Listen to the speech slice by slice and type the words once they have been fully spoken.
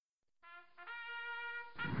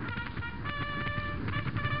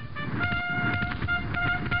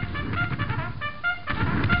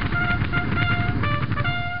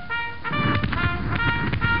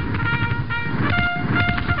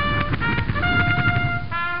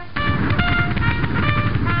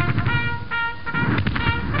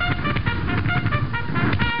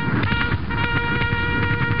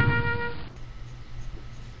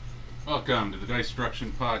Welcome to the Dice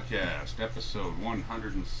Destruction Podcast, episode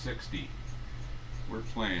 160. We're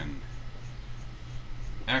playing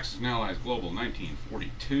Axis and Allies Global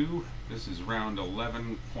 1942. This is round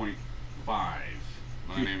 11.5.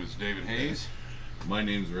 My name is David Hayes. My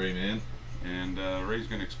name's Ray, man. And Ray's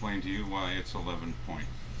going to explain to you why it's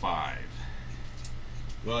 11.5.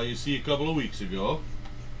 Well, you see, a couple of weeks ago,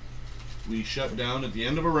 we shut down at the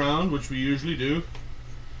end of a round, which we usually do.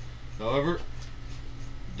 However,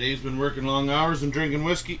 Dave's been working long hours and drinking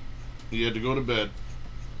whiskey. He had to go to bed.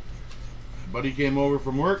 Buddy came over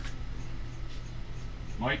from work.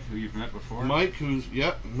 Mike, who you've met before. Mike, who's,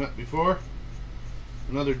 met before.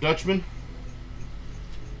 Another Dutchman.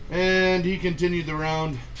 And he continued the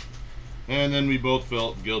round. And then we both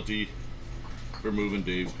felt guilty for moving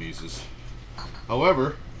Dave's pieces.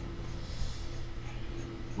 However,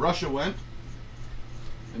 Russia went.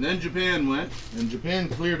 And then Japan went, and Japan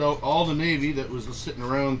cleared out all the Navy that was sitting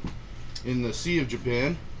around in the Sea of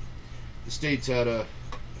Japan. The States had a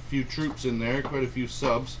few troops in there, quite a few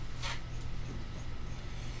subs.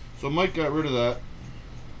 So Mike got rid of that.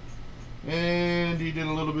 And he did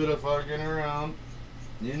a little bit of fucking around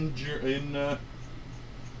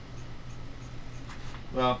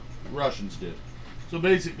Russians did. So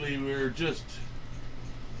basically we're just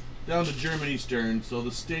down to Germany's turn, so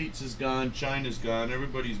the States is gone, China's gone,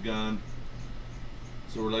 everybody's gone.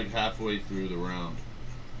 So we're like halfway through the round,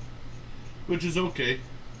 which is okay.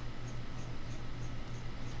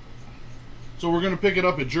 So we're going to pick it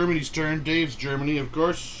up at Germany's turn. Dave's Germany, of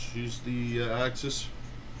course. He's the Axis.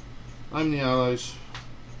 I'm the Allies.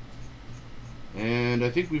 And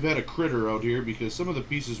I think we've had a critter out here because some of the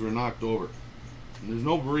pieces were knocked over. And there's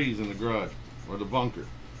no breeze in the garage or the bunker.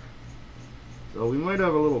 So we might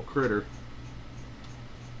have a little critter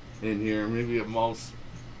in here, maybe a mouse.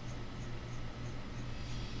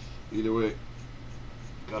 Either way,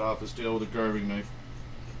 got off his tail with a carving knife.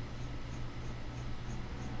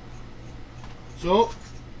 So,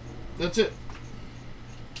 that's it.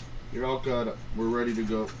 You're all caught up. We're ready to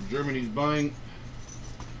go. Germany's buying.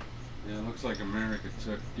 Yeah, it looks like America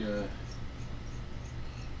took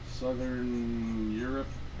Southern Europe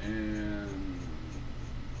and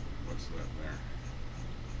what's that there?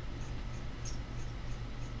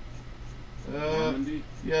 Normandy?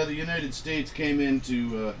 Yeah, the United States came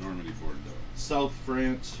into Normandy, Bordeaux. South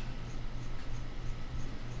France.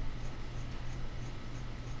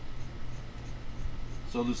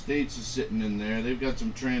 So the States is sitting in there. They've got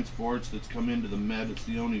some transports that's come into the Med. It's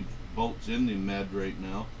the only boats in the Med right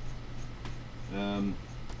now.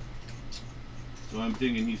 So I'm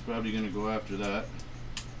thinking he's probably going to go after that.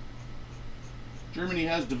 Germany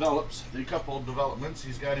has developed a couple of developments.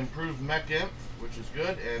 He's got improved mech imp, which is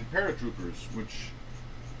good, and paratroopers, which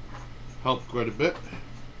helped quite a bit.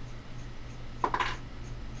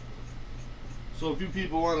 So if you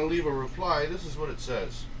people want to leave a reply, this is what it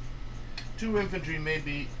says. 2 infantry may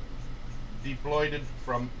be deployed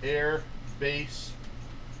from air bases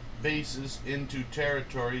into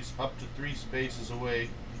territories up to 3 spaces away,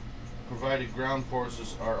 provided ground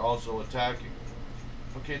forces are also attacking.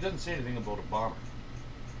 Okay, it doesn't say anything about a bomber.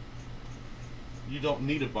 You don't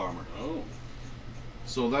need a bomber. Oh.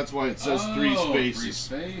 So that's why it says 3 spaces.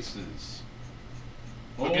 3 spaces.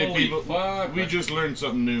 Okay, Holy people, fuck. we just learned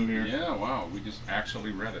something new here. Yeah, wow, we just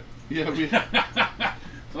actually read it. Yeah,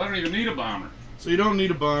 So I don't even need a bomber. So you don't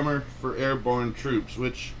need a bomber for airborne troops,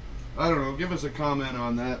 which, I don't know, give us a comment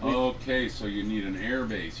on that. Okay, so you need an air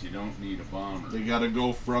base. You don't need a bomber. They gotta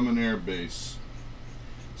go from an air base.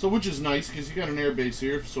 So which is nice, because you got an air base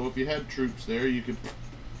here, so if you had troops there, you could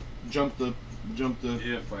jump the...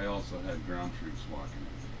 If I also had ground troops walking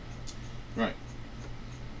in. Right.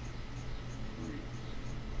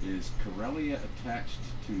 Is Karelia attached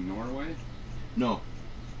to Norway? No.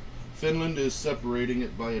 Finland is separating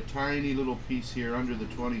it by a tiny little piece here under the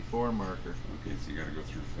 24 marker. Okay, so you gotta go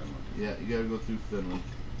through Finland. Yeah, you gotta go through Finland.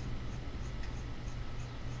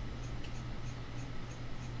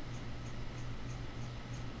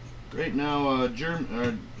 Right now,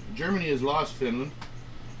 Germany has lost Finland.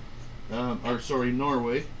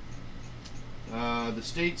 Norway. The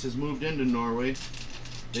States has moved into Norway.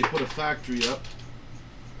 They put a factory up.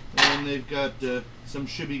 And they've got some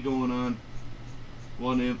shibby going on.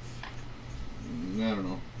 1 imp. I don't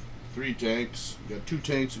know. 3 tanks. We've got 2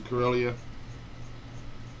 tanks in Karelia.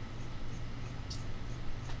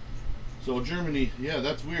 So Germany, yeah,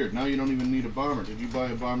 that's weird. Now you don't even need a bomber. Did you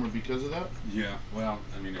buy a bomber because of that? Yeah, well,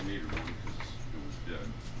 I mean, I needed one because it was dead.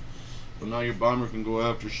 Well, now your bomber can go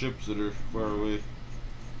after ships that are far away.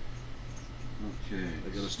 Okay. I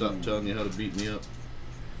gotta stop telling you how to beat me up.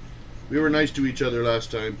 We were nice to each other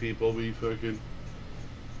last time, people. We fucking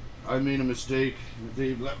I made a mistake.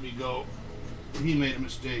 Dave let me go. He made a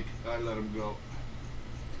mistake. I let him go.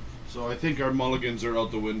 So I think our mulligans are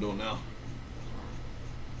out the window now.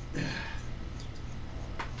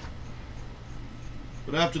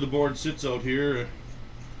 But after the board sits out here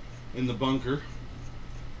in the bunker,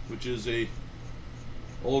 which is a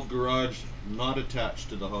old garage not attached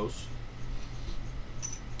to the house,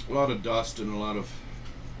 a lot of dust and a lot of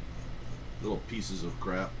little pieces of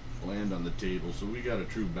crap land on the table, so we got a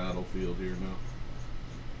true battlefield here now.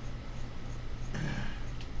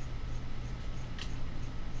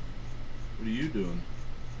 What are you doing?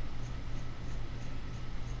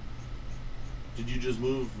 Did you just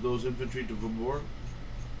move those infantry to Vobor?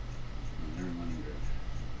 They're in Leningrad.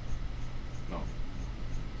 No.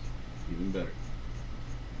 Even better.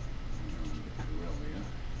 I'm going to Karelia.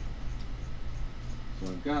 So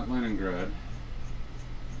I've got Leningrad,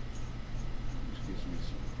 which gives me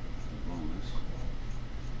some bonus.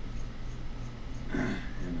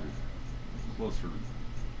 And a closer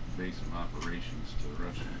base of operations to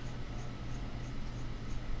Russia.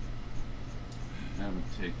 I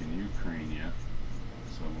haven't taken Ukraine yet,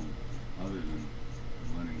 so other than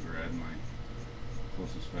Leningrad, my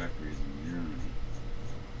closest factory is in Germany.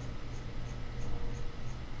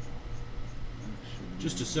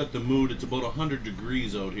 Just to set the mood, it's about 100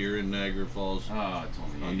 degrees out here in Niagara Falls It's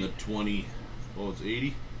only on 80. the 20. Oh, it's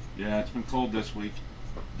 80? Yeah, it's been cold this week.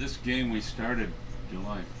 This game we started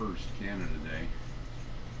July 1st, Canada Day,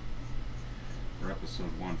 for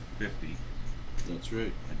episode 150. That's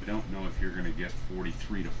right. I don't know if you're going to get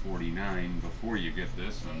 43 to 49 before you get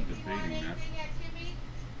this. I'm debating that.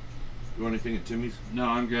 You want anything at Timmy's? No,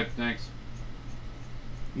 I'm good, thanks.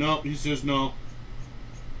 No, he says no.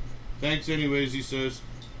 Thanks anyways, he says.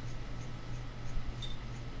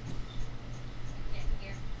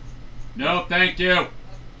 No, thank you.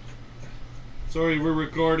 Sorry, we're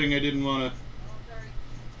recording. I didn't want to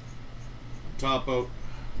top out.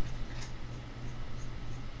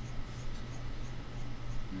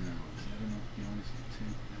 No, I don't know if you always can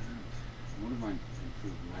take that. What am I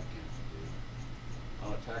improving my camp to do?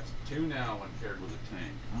 Oh, attacks 2 now when paired with a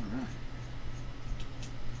tank. Alright.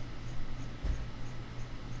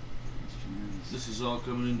 This is all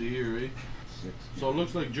coming into here, eh? 6. So it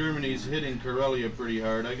looks like Germany's hitting Karelia pretty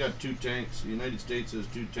hard. I got 2 tanks. The United States has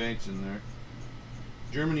 2 tanks in there.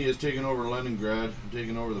 Germany has taken over Leningrad,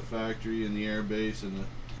 taken over the factory and the air base, and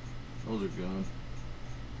those are gone.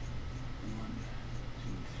 1,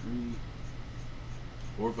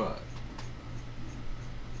 2, 3. 4,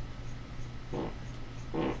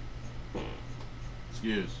 5.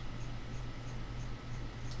 Excuse.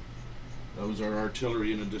 That was our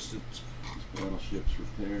artillery in a distance. This battleship's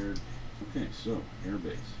repaired. Okay, so air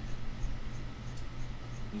base.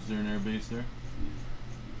 Is there an air base there?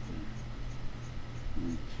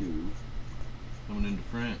 Yeah, 2. Coming into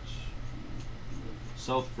France.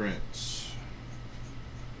 South France.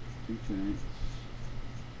 2 tanks.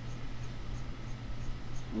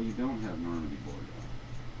 Well, you don't have Normandy Bordeaux.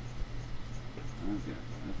 Okay,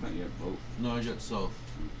 I thought you had both. No, I got south.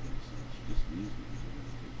 Okay, so it's just these ones.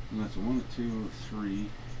 And that's a 1, 2, 3.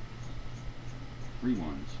 3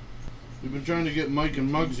 ones. We've been trying to get Mike and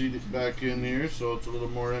Muggsy back in here, so it's a little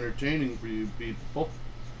more entertaining for you people.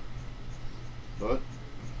 But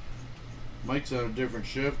Mike's on a different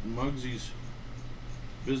shift, and Muggsy's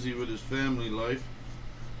busy with his family life.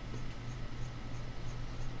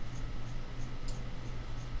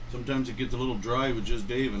 Sometimes it gets a little dry with just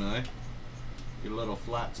Dave and I. Get a little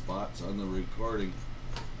flat spots on the recording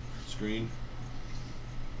screen.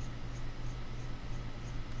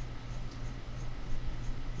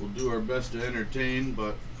 We'll do our best to entertain,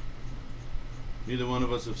 but neither one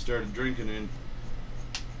of us have started drinking in.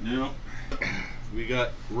 No. We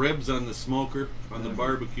got ribs on the smoker, on the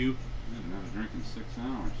barbecue. I haven't had a drink in 6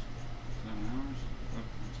 hours. 7 hours? Oh,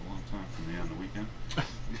 that's a long time for me on the weekend.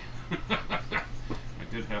 I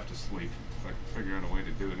did have to sleep. If I could figure out a way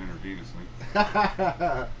to do it intravenously.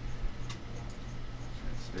 I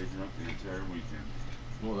stayed drunk the entire weekend.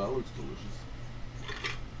 Oh, that looks delicious.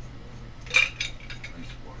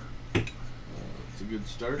 Ice water. It's a good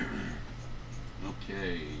start.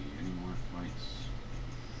 Okay, any more fights?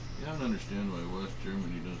 Yeah, I don't understand why West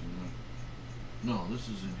Germany doesn't have. No, this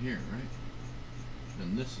is in here, right?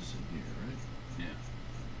 And this is in here, right? Yeah.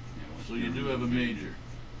 West So you do Germany have a is major.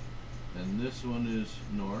 And this one is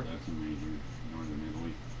north. That's a major. Northern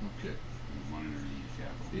Italy. Okay. And one in the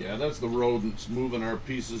capital. Yeah, that's the rodents moving our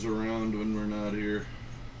pieces around when we're not here.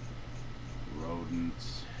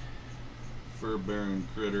 Rodents. Fur-bearing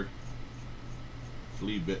critter.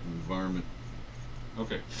 Flea-bitten varmint.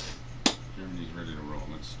 Okay. Germany's ready to roll.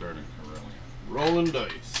 Let's start in Karelia. Rolling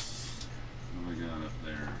dice. What do I got up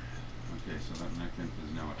there? Okay, so that mech inf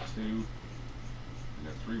is now at 2. I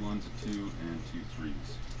got 3 1s, a 2, and 2 3s.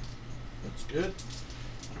 That's good.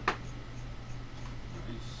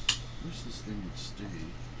 Nice. Wish this thing would stay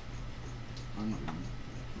under.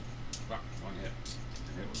 Fuck, 1 hit.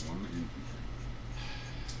 I hit with 1 infantry.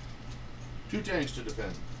 2 tanks to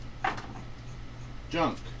defend.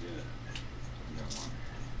 Junk. Good. I got 1.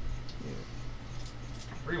 Yeah.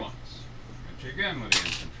 3 1s. Hit you again with the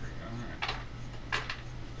infantry. Alright.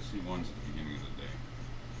 See 1s at the beginning of the day.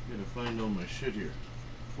 Gotta find all my shit here.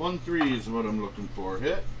 1 3 is what I'm looking for.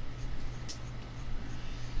 Hit.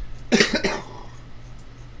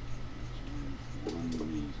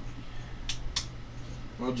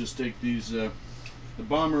 I'll just take these. The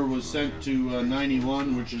bomber was sent to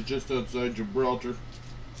 91, which is just outside Gibraltar.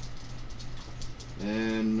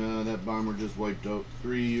 And that bomber just wiped out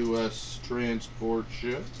 3 U.S. transport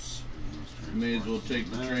ships. May as well take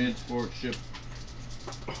the transport ship.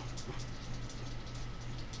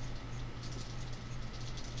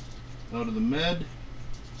 Out of the med.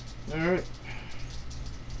 Alright.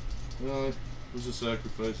 Well, it was a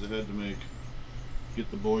sacrifice I had to make. Get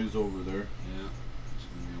the boys over there. Yeah. It's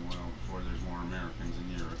going to be a while before there's more Americans in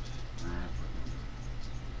Europe or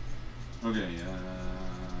Africa. Okay,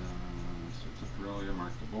 so Caprilia,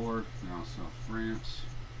 mark the board. Now South France.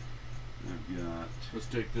 I've got Let's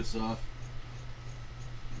take this off.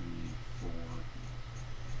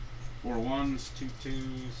 4 1s, 2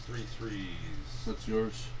 2s, 3 3s. That's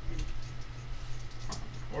yours.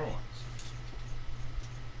 4 1s.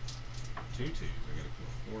 2 2s. I gotta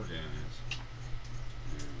kill 4 guys.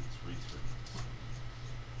 And 3 3s.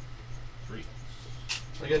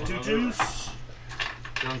 3. I got 2 2s.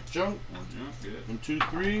 Junk, junk. 1 jump, good. And 2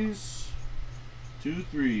 3s. 2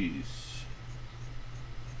 3s.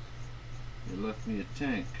 They left me a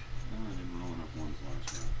tank. No, I didn't roll enough 1s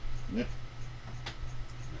last round. Yeah.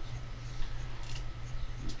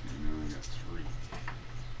 Okay, now I got 3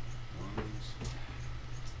 1s,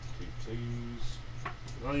 2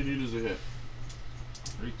 2s, All you need is a hit.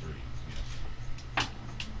 3 3s, yes.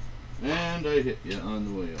 And I hit you on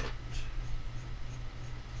the way out.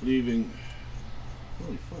 Leaving.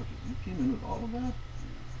 Holy fuck, you came in with all of that?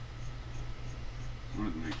 I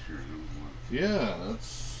wanted to make sure there was one. Yeah,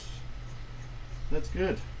 that's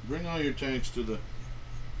good. Bring all your tanks to the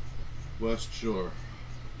West Shore.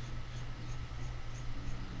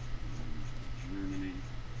 Germany.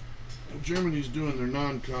 Germany's doing their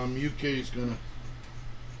non-com. UK's gonna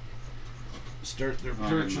start their Oh, I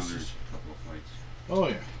got another purchases. couple of fights Oh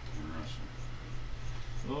yeah. in Russia.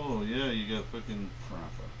 Oh yeah, you got fucking.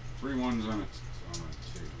 Proper. 3 1s on a 2.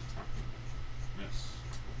 Yes.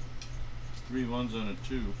 3 1s on a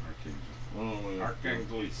 2. Archangel. Oh yeah.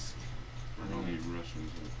 Archangelisk. For any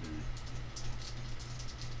Russians out there.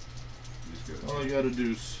 Just gotta All you gotta do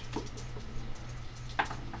is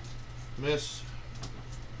miss,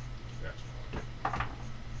 Gotcha.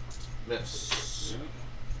 miss.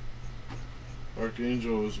 Yeah.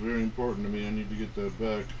 Archangel is very important to me. I need to get that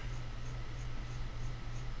back.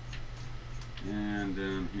 And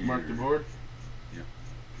down here. Mark the board. Yep.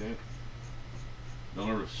 Okay.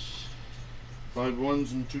 Belarus. 5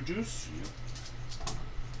 1s and 2 2s Yep.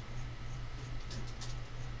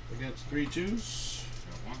 against 3 2s.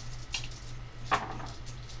 Got 1.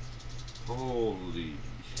 Holy,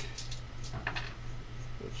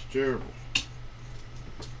 that's terrible.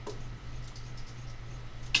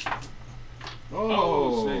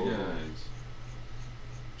 Oh, say guys.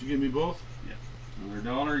 Did you give me both? Yeah. Another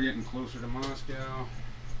dollar getting closer to Moscow.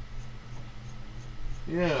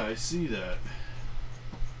 Yeah, I see that.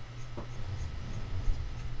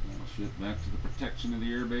 I'll ship back to the protection of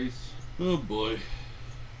the air base. Oh boy.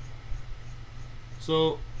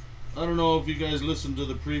 So, I don't know if you guys listened to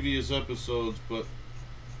the previous episodes, but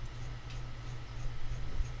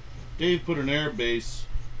Dave put an air base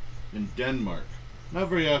in Denmark. Not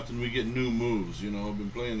very often we get new moves, you know. I've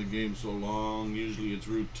been playing the game so long, usually it's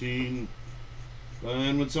routine.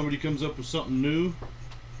 And when somebody comes up with something new,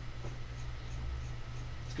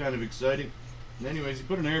 it's kind of exciting. And anyways, he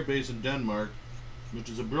put an air base in Denmark, which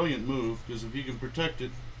is a brilliant move, because if you can protect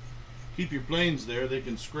it, keep your planes there, they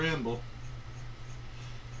can scramble.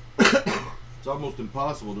 It's almost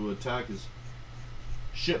impossible to attack his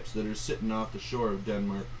ships that are sitting off the shore of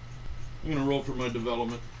Denmark. I'm going to roll for my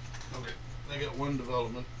development. Okay, I got 1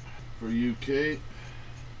 development. For UK,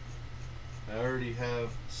 I already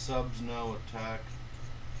have subs now attack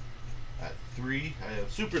at 3. I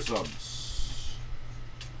have super subs.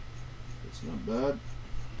 That's not bad.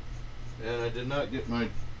 And I did not get my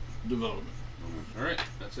development. Alright,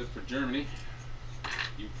 that's it for Germany.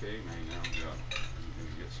 UK may now go. I'm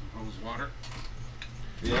going to get get some hose water.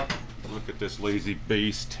 Yeah. Look at this lazy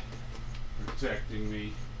beast protecting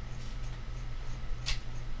me.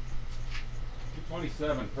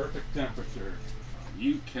 227, perfect temperature.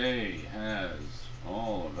 UK has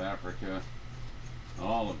all of Africa,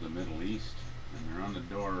 all of the Middle East, and they're on the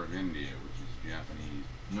door of India, which is Japanese.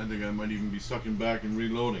 I think I might even be sucking back and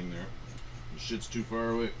reloading there. The shit's too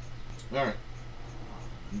far away. Alright.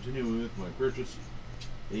 Continuing with my purchase.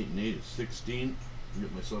 8 and 8 is 16.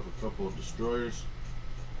 Get myself a couple of destroyers.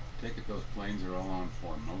 Take it those planes are all on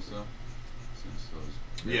Formosa, since those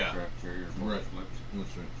Yeah. aircraft carrier both Right. flipped.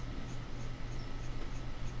 That's right.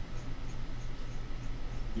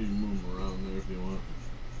 You can move them around there if you want.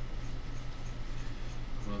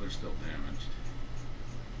 Well, they're still damaged.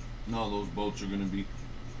 No, those boats are gonna be.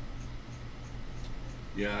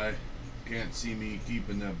 Yeah, I can't see me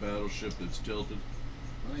keeping that battleship that's tilted.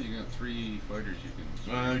 Well, you got 3 fighters you can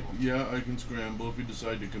scramble. Yeah, I can scramble if you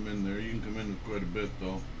decide to come in there. You can come in with quite a bit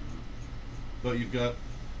though. But you've got,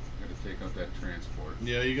 Got to take out that transport.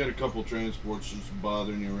 yeah, you got a couple transports just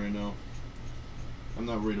bothering you right now. I'm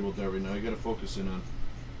not worried about that right now. You got to focus in on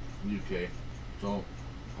UK. So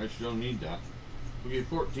I still need that. Okay,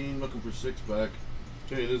 14, looking for 6 back.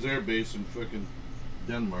 Tell you, this air base in fucking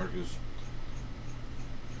Denmark is,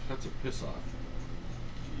 that's a piss off.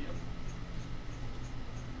 Yep.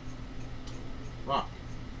 Fuck.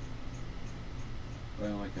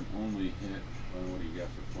 Well, I can only hit. Well, what do you got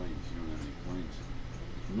for planes? You don't have any planes.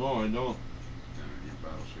 No, I don't. Your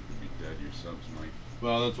battleship would be dead. Your subs might.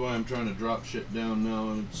 Well, that's why I'm trying to drop shit down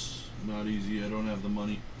now, and it's not easy. I don't have the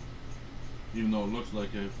money. Even though it looks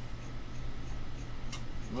like I've.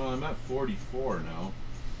 Well, I'm at 44 now.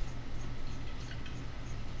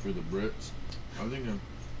 For the Brits. I think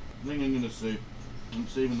I'm gonna save. I'm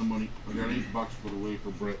saving the money. I got $8 put away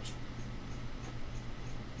for Brits.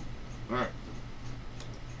 Alright.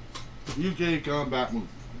 UK combat move.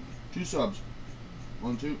 2 subs.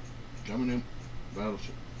 1, 2. Coming in.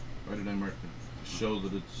 Battleship. Why did I mark that? To show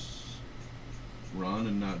that it's run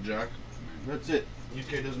and not jack. That's it.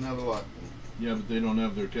 UK doesn't have a lot. Yeah, but they don't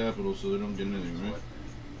have their capital, so they don't get anything, right?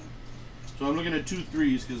 So I'm looking at 2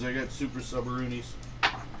 3s because I got super submaroonis.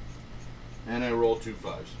 And I roll 2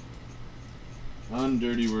 5s.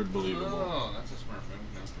 Undirty word believable. Oh, that's a smart move.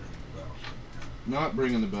 Not bringing the battleship. Not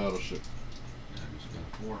bringing the battleship. Yeah, I just got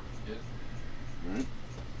 4 hit. Alright.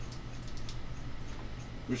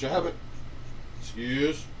 Wish I have it.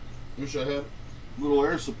 Excuse. Wish I had little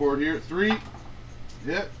air support here. 3.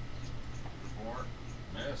 Hit. 4.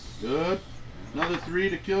 Miss. Good. Yeah. Another 3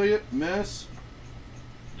 to kill you. Miss.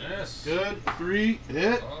 Miss. Good. 3.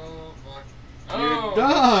 Hit. Oh, fuck. You're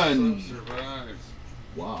done. Sub survives.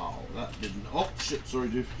 Wow. That didn't. Oh, shit. Sorry,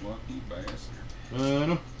 dude. Lucky bastard.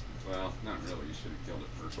 No. Well, not really. You should have killed it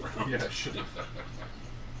first round. Yeah, I should have.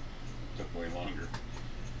 Took way longer.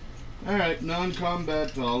 Alright.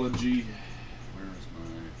 Non-combatology. Where is my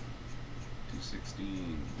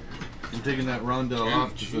 216? I'm taking that Rondell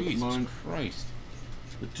off because it's Jesus mine. Christ.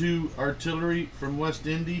 The 2 artillery from West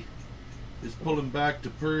Indy is pulling back to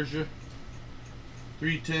Persia.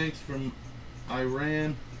 3 tanks from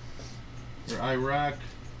Iran or Iraq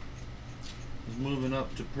is moving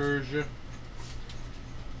up to Persia.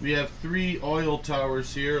 We have 3 oil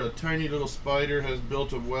towers here. A tiny little spider has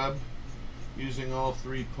built a web using all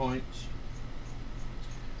 3 points.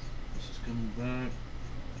 This is coming back.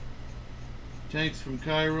 Tanks from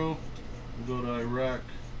Cairo will go to Iraq.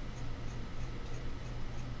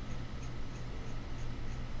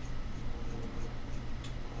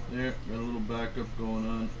 There, got a little backup going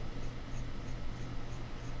on.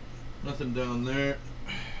 Nothing down there.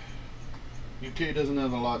 UK doesn't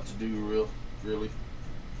have a lot to do, really.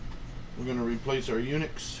 We're going to replace our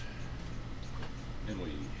Unix.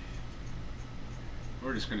 Italy.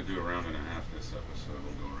 We're just going to do a round and a half this episode.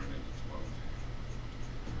 We'll go right into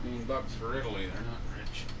 12. $15 for Italy. They're not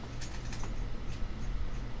rich.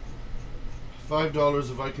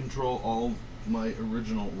 $5 if I control all my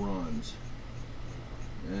original runs.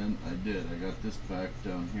 And I did. I got this back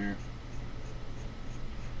down here.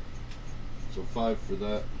 So 5 for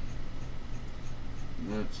that.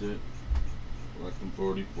 And that's it. Collect them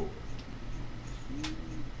 44.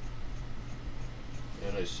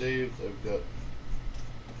 And I saved. I've got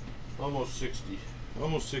almost 60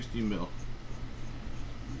 mil.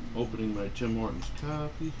 Opening my Tim Hortons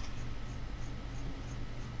coffee.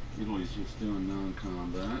 Italy's just doing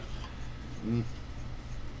non-combat.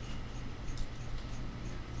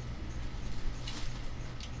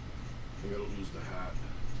 I gotta lose the hat.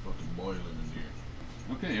 It's fucking boiling in here.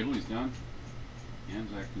 Okay, Italy's done.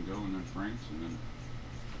 Anzac can go, and then France, and then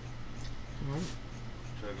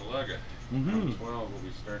Chugalaga. Mhm. Round 12 we'll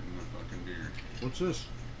be starting the fucking beer. What's this?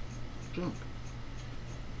 Junk.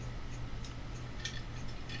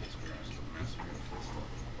 This beer is a mess. We gotta fix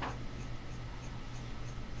it up.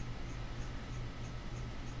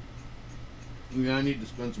 Yeah, I need to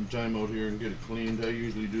spend some time out here and get it cleaned. I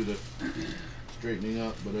usually do the straightening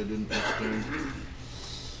up, but I didn't this time.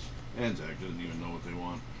 Anzac doesn't even know what they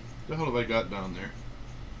want. The hell have I got down there?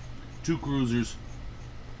 2 cruisers,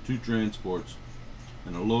 2 transports,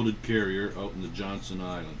 and a loaded carrier out in the Johnson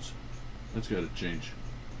Islands. That's got to change.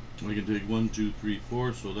 I can take 1, 2, 3,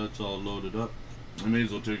 4, so that's all loaded up. I may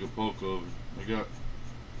as well take a poke over. I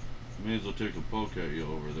may as well take a poke at you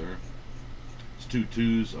over there. It's 2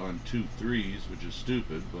 2s on 2 3s, which is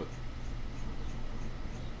stupid, but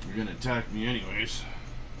you're gonna attack me anyways.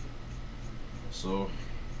 So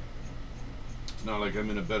it's not like I'm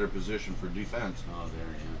in a better position for defense. Oh, there,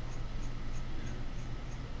 yeah.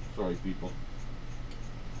 Sorry, people.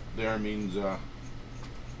 There means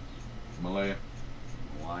Malaya.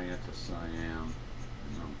 Malaya to Siam,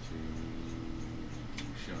 and on to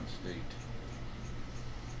Shun State.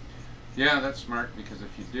 Yeah, that's smart, because if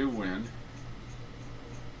you do win,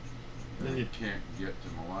 then you can't get to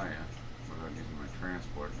Malaya without using my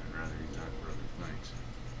transport, and I'd rather use that for other things.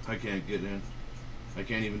 I can't get in. I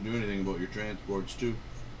can't even do anything about your transports too.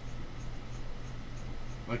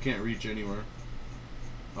 I can't reach anywhere.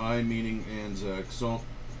 I meaning Anzac, so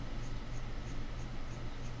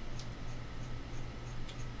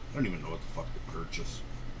I don't even know what the fuck to purchase.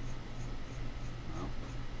 Well,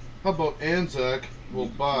 How about Anzac will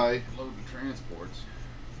buy load the transports.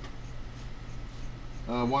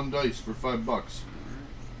 1 dice for $5. Alright,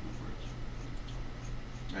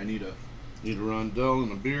 I need a rondelle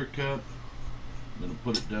and a beer cap. I'm gonna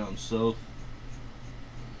put it down south.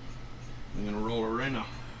 I'm gonna roll a Rena.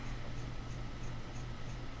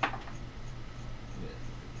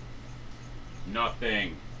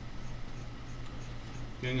 nothing.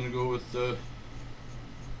 I'm gonna go with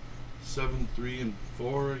 7, 3, and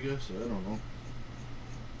 4. I guess I don't know.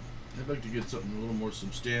 I'd like to get something a little more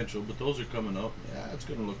substantial, but those are coming up. Yeah, it's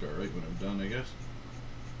gonna look all right when I'm done, I guess.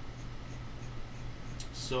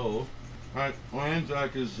 So, all right. Well,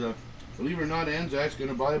 Anzac is, believe it or not, Anzac's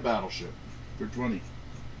gonna buy a battleship for 20.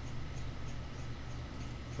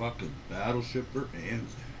 Fucking battleship for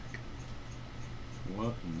Anzac.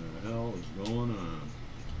 What in the hell is going on?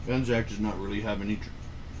 Anzac does not really have any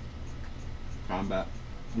combat.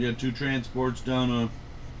 We had 2 transports down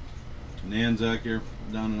in Anzac here,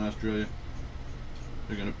 down in Australia.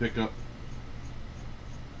 They're gonna pick up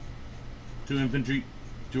 2 infantry,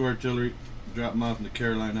 2 artillery, drop them off in the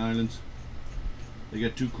Caroline Islands. They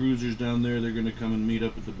got 2 cruisers down there. They're gonna come and meet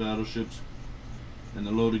up with the battleships, and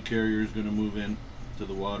the loaded carrier is gonna move in to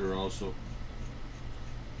the water also.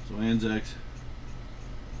 So Anzac's.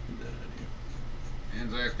 Get that out of here.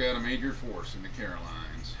 Anzac's got a major force in the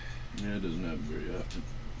Carolines. Yeah, it doesn't happen very often.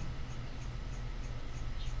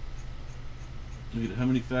 Look at how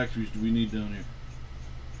many factories do we need down here?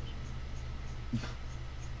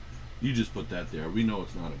 You just put that there. We know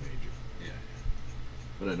it's not a major. Yeah.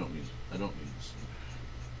 But I don't need this.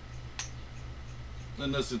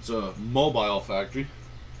 Unless it's a mobile factory.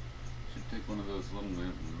 Should take one of those little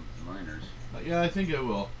miners, Yeah, I think I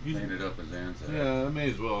will. paint it up as Anzac, Yeah, I may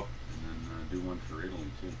as well. and then do one for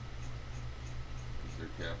Italy too. 'Cause their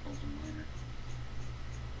capital's a miner.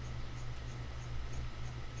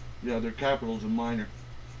 Yeah, their capital's a minor.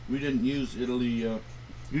 We didn't use Italy. You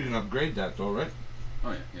can upgrade that though, right?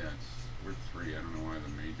 Oh yeah, it's we're 3. I don't know why the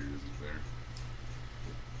major isn't there.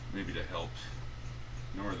 Maybe to help.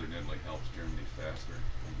 Northern Italy helps Germany faster,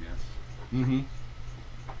 I guess. Mm-hmm.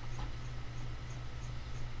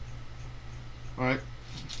 All right.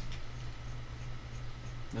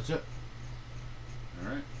 That's it.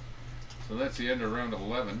 Alright. So that's the end of round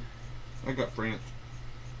 11. I got France.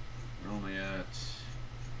 We're only at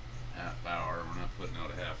half hour. We're not putting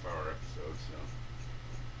out a half hour episode, so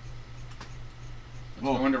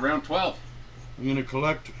let's go into round 12. I'm gonna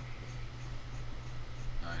collect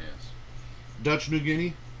Ah, yes. Dutch New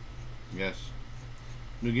Guinea. Yes.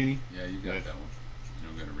 New Guinea. Yeah, you got Yes. that one. You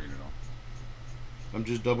don't gotta read it all. I'm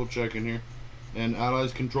just double checking here. And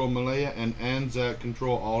Allies control Malaya, and Anzac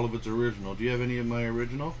control all of its original. Do you have any of my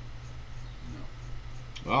original? No.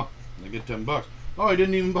 Well, I get $10. Oh, I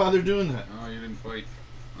didn't even bother doing that. Oh, you didn't fight.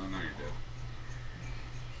 Oh, no, you're dead.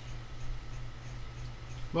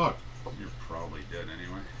 Look. You're probably dead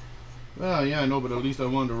anyway. Well, yeah, I know, but at least I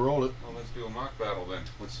wanted to roll it. Well, let's do a mock battle then.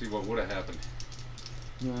 Let's see what would have happened.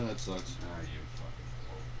 No, that sucks. Ah, you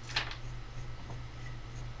fucking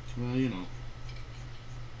Well, you know.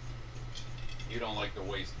 You don't like to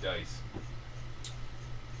waste dice.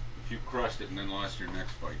 If you crushed it and then lost your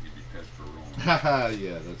next fight, you'd be pissed for rolling. Haha,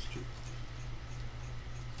 yeah, that's true.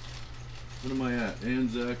 What am I at?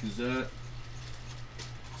 Anzac is at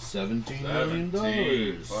 $17 million.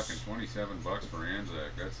 Fucking $27 for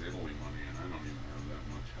Anzac. That's Italy money, and I don't even have that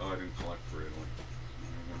much. Oh, I didn't collect for Italy. I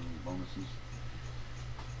have any bonuses.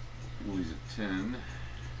 Italy's at 10.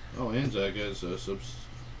 Oh, Anzac has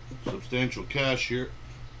substantial cash here.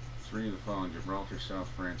 3 of the following: Gibraltar, South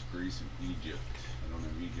France, Greece, and Egypt. I don't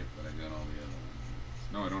have Egypt, but I got all the other ones.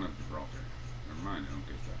 No, I don't have Gibraltar. Never mind, I don't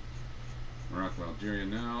get that. Morocco, Algeria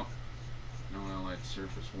now. No allied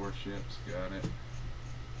surface warships, got it.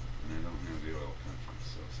 And I don't have the oil countries,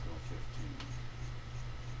 so it's still 15.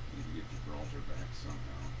 Need to get Gibraltar back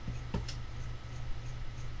somehow.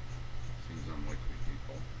 Seems unlikely,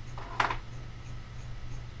 people.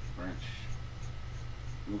 French.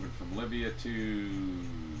 Moving from Libya to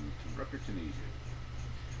Tobruk or Tunisia?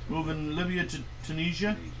 Moving Libya to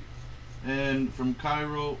Tunisia. And from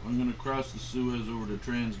Cairo, I'm going to cross the Suez over to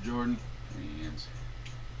Transjordan. Hands.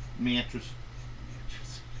 Mattress.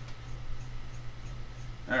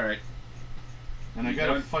 Alright. And I You got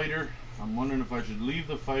done? a fighter. I'm wondering if I should leave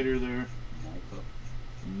the fighter there Malta.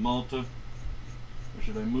 in Malta, or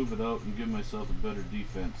should I move it out and give myself a better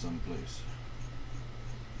defense someplace?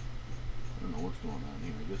 I don't know what's going on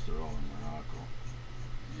here. I guess they're all in Morocco.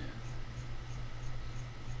 Yeah.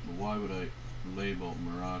 But why would I label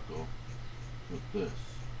Morocco with this?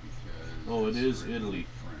 Because Oh, it it's is originally Italy.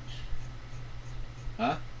 French.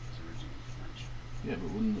 Huh? It's originally French. Yeah,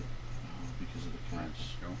 but wouldn't it? Oh, because of the French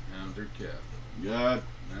cash. don't have their capital. God.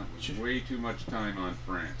 That was way too much time on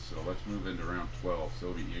France, so let's move into round 12,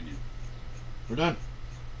 Soviet Union. We're done.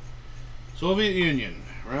 Soviet Union,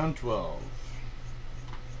 round 12.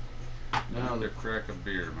 Now the crack of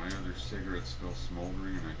beer. My other cigarette's still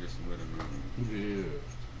smoldering, and I just lit another one. Yeah.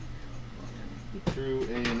 The true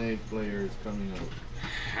A&A player is coming out.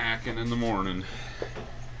 Hacking in the morning.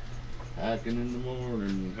 Hacking in the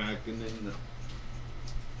morning, hacking in the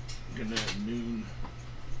good afternoon.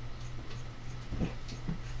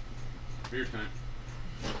 Beer time.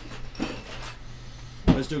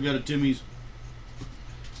 I still got a Timmy's.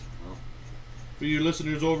 Well, For you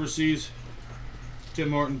listeners overseas,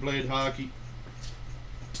 Tim Horton played hockey.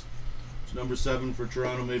 It's number 7 for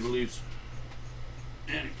Toronto Maple Leafs.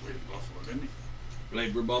 and he played in Buffalo, didn't he?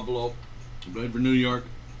 Played for Buffalo. Played for New York.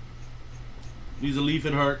 He's a Leaf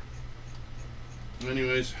at heart.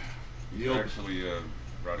 Anyways, He's actually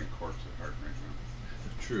rotting corpse at heart right now.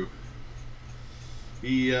 True.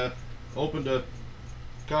 He opened a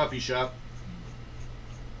coffee shop,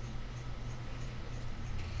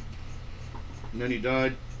 and then he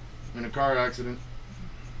died in a car accident.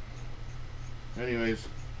 Anyways,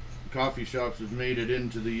 coffee shops have made it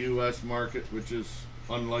into the U.S. market, which is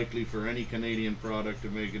unlikely for any Canadian product to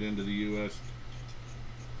make it into the U.S.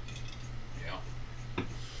 Yeah.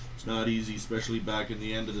 It's not easy, especially back in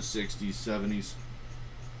the end of the 60s, 70s.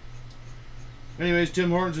 Anyways,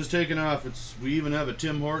 Tim Hortons has taken off. We even have a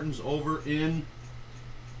Tim Hortons over in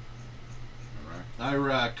Iraq.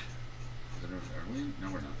 Iraq. Are we? No,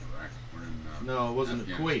 we're not in Iraq. We're in. No, it wasn't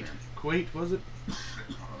Kuwait. Afghanistan. Kuwait, was it? Oh,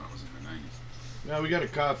 that was in the 90s. Yeah, we got a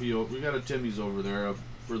coffee. We got a Timmy's over there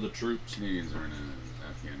for the troops. Canadians are in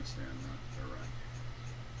Afghanistan, not Iraq.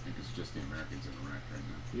 I think it's just the Americans in Iraq right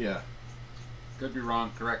now. Yeah. Could be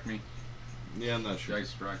wrong. Correct me. Yeah, I'm not sure.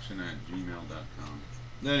 Distraction@gmail.com.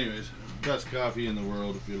 Anyways, best coffee in the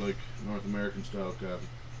world if you like North American style coffee.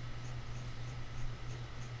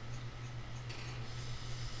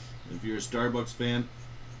 If you're a Starbucks fan,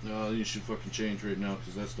 you should fucking change right now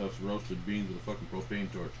because that stuff's roasted beans with a fucking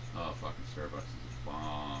propane torch. Oh, fucking Starbucks is a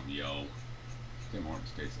bomb, yo. Tim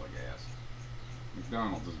Hortons tastes like ass.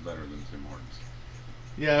 McDonald's is better than Tim Hortons.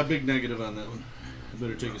 Yeah, big negative on that one. I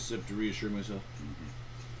better take a sip to reassure myself.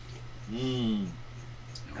 Mmm.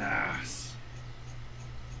 Ass.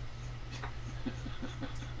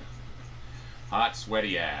 Hot,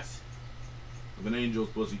 sweaty ass. Of an angel's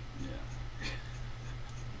pussy. Yeah.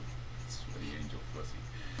 Sweaty angel pussy.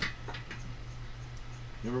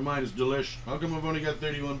 Never mind, it's delish. How come I've only got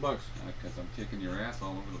 $31? Because I'm kicking your ass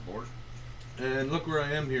all over the board. And look where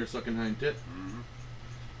I am here, sucking hind tit.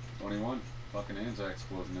 21. Fucking Anzac's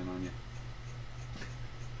closing in on you.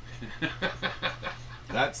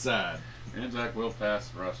 That's sad. Anzac will pass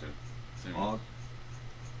Russia soon. Aw.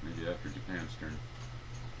 Maybe after Japan's turn.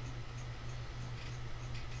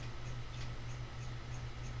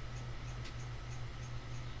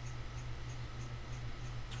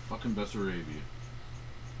 Fucking Bessarabia.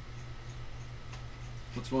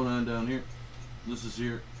 What's going on down here? This is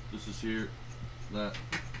here. This is here. That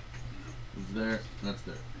is there. That's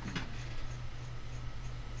there.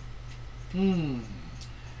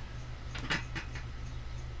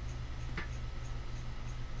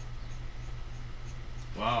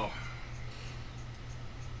 Wow.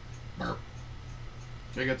 Burp.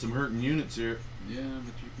 I got some hurting units here. Yeah,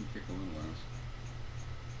 but you can kick a little ass.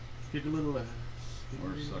 Kick a little ass.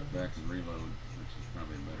 Or suck back and reload, which is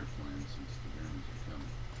probably a better plan since the Germans are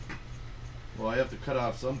coming. Well, I have to cut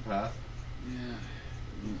off some path. Yeah,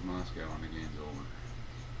 lose Moscow and the game's over.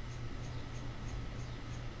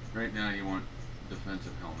 Right now you want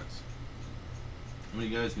defensive helmets. How many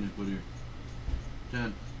guys can you put here?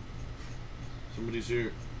 10. Somebody's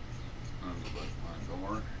here. On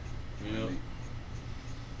door. Yeah. Maybe.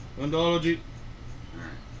 Undology.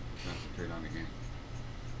 Alright, concentrate on the game.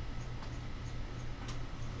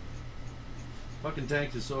 Fucking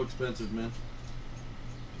tanks is so expensive, man.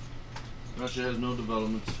 Russia has no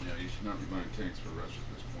developments. Yeah, you should not be buying tanks for Russia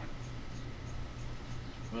at this point.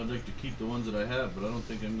 I'd like to keep the ones that I have, but I don't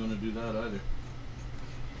think I'm going to do that either.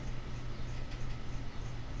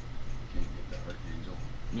 Can't get the Archangel.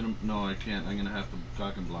 No, I can't. I'm going to have to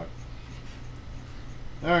cock and block.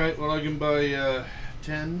 Alright, well, I can buy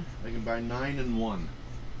 10. I can buy 9 and 1.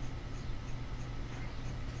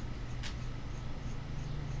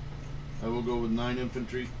 I will go with 9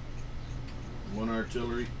 infantry, 1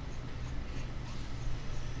 artillery,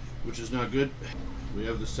 which is not good. We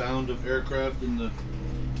have the sound of aircraft in the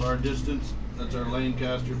far distance. That's our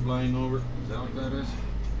Lancaster flying over. Is that what that is?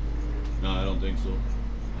 No, I don't think so.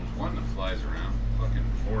 There's one that flies around. Fucking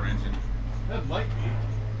 4-engine. That might be.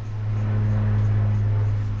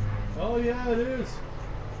 Oh yeah, it is.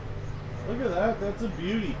 Look at that. That's a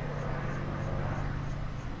beauty.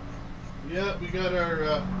 Yeah, we got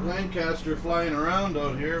our Lancaster flying around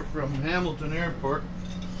out here from Hamilton Airport.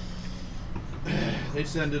 They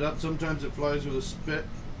send it up. Sometimes it flies with a spit,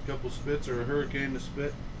 a couple spits, or a hurricane to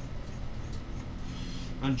spit.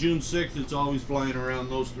 On June 6th, it's always flying around.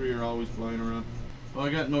 Those 3 are always flying around. Well, I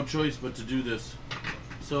got no choice but to do this.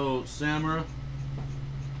 So, Samara,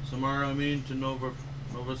 to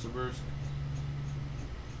Novosibirsk,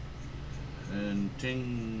 and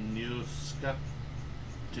Tinguska.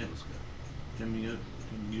 Tunguska.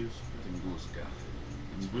 Tunguska.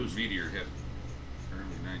 It's when meteor hit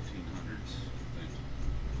early 1900s, I think.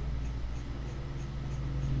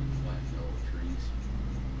 Flat yellow trees.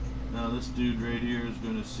 Now this dude right here is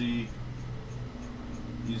going to see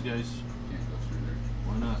these guys. Can't go through there.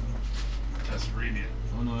 Why not? That's radio.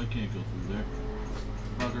 Oh no, I can't go through there.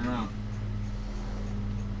 Fuck around.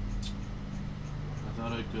 I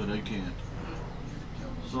thought I could, I can't.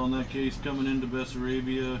 So in that case, coming into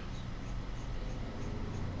Bessarabia,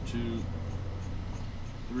 2,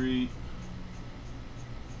 3,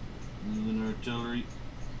 and then artillery,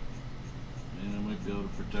 and I might be able to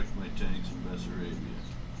protect my tanks in Bessarabia.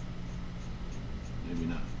 Maybe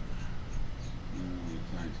not. No, the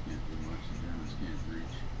tanks can't do much. The Germans can't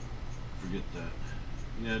reach. Forget that.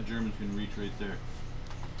 Yeah, Germans can reach right there.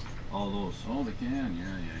 All those. Oh, they can.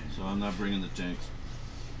 Yeah. So I'm not bringing the tanks.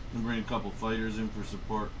 I'm bringing a couple fighters in for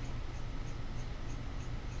support.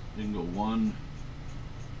 They can go 1,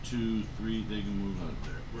 2, 3. They can move out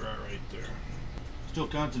there. We're all right there. Still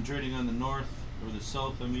concentrating on the north, or the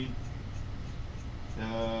south, I mean.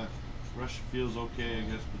 Russia feels okay, I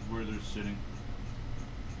guess, with where they're sitting.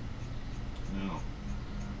 No.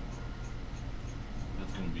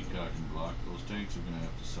 That's going to be cock and block. Those tanks are going to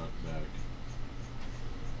have to suck back.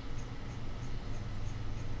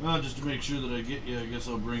 Well, just to make sure that I get you, I guess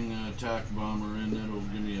I'll bring a attack bomber in. That'll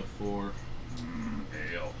give me a 4.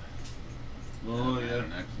 Ale. Oh, Haven't yeah. had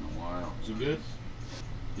an X in a while. Is it good?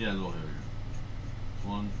 Yeah, a little heavier.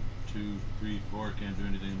 1, 2, 3, 4. Can't do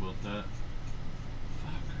anything about that.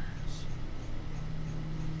 Fuckers.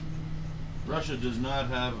 Russia does not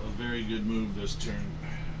have a very good move this turn.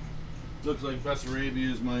 Looks like Bessarabia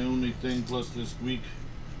is my only thing, plus this week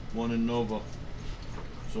 1 in Nova.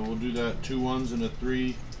 So we'll do that. 2 1s and a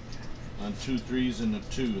 3 on 2 3s and a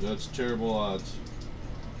 2. That's terrible odds.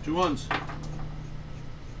 2 1s.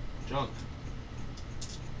 Junk.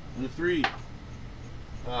 And a 3.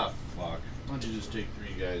 Ah, fuck. Why don't you just take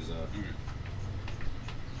 3 guys out? Okay.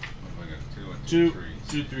 Well, I got 2 and 2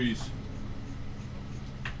 3s. 2 3s.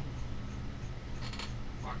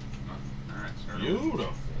 Fuck. No. Alright, start over.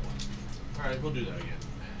 Beautiful. Alright, we'll do that again.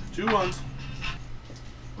 2 1s.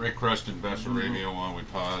 Ray crushed in Bessarabia while we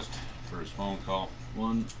paused for his phone call.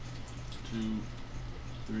 1, 2,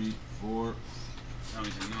 3, 4. Now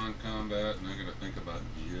he's in non-combat, and I gotta think about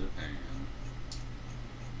Japan.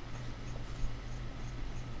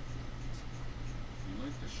 You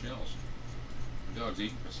like the shells? The dog's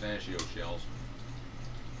eating pistachio shells.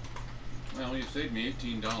 Well, you saved me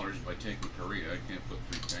 $18 by taking Korea. I can't put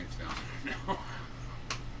 3 tanks down there now.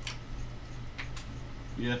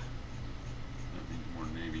 Yeah. That means more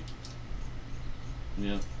Navy.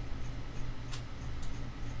 Yeah.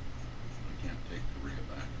 I can't take Korea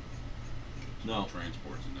back. No.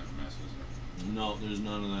 Transports and that mess, is there? No, there's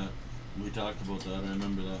none of that. We talked about that. I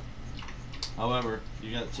remember that. However,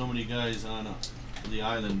 you got so many guys on the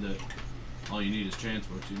island that all you need is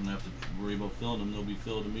transports. You don't have to worry about filling them. They'll be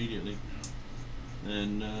filled immediately.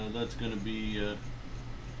 And that's gonna be a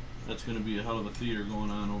hell of a theater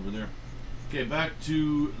going on over there. Okay, back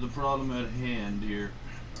to the problem at hand here.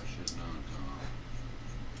 I should not.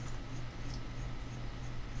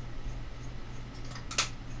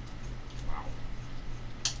 Wow.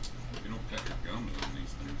 You don't cut your gums on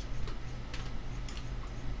these things.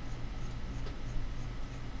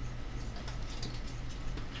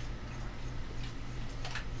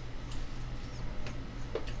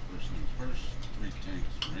 First things first, 3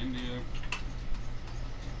 tanks for India.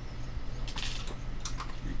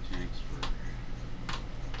 3 tanks for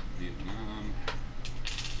Vietnam.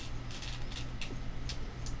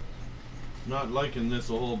 Not liking this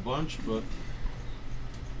a whole bunch, but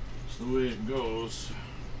it's the way it goes.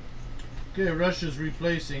 Okay, Russia's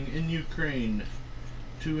replacing in Ukraine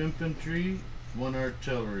 2 infantry, 1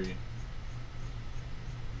 artillery.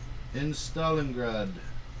 In Stalingrad,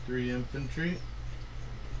 3 infantry.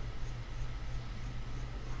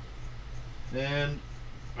 And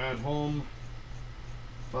at home,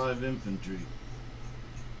 5 infantry.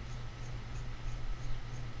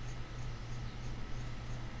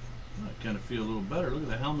 I kind of feel a little better. Look at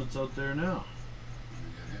the helmets out there now.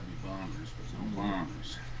 We got heavy bombers, but no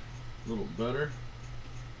bombers. A little better.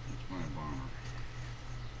 That's my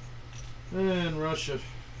bomber. And Russia.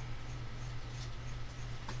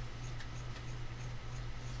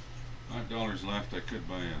 $5 left. I could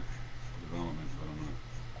buy a development, but I'm gonna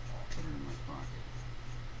put it in my pocket.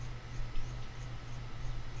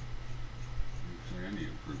 Actually, I need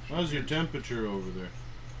a proof. How's your temperature over there?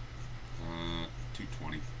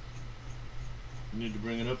 220. You need to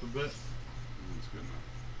bring it up a bit. That's good enough.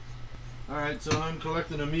 Alright, so I'm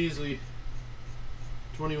collecting a measly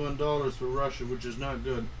 $21 for Russia, which is not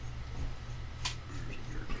good. There's a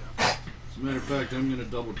beer cap. As a matter of fact, I'm going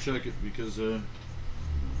to double check it because I'm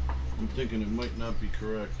thinking it might not be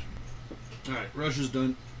correct. Alright, Russia's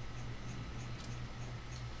done.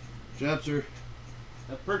 Japs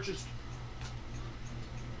have purchased.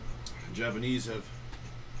 The Japanese have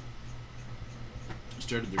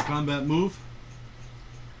started their combat move.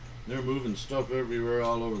 They're moving stuff everywhere,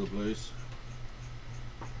 all over the place.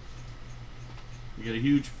 You got a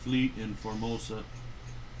huge fleet in Formosa.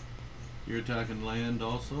 You're attacking land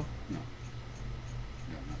also? No.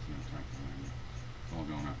 Yeah, nothing to attack the land. It's all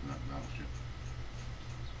going after that battleship.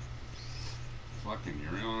 Fucking,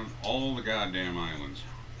 you're on all the goddamn islands.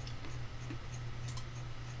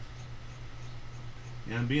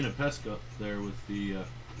 Yeah, I'm being a pesca there with the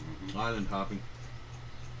island hopping.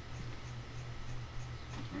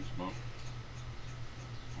 That's about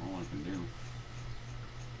all I can do.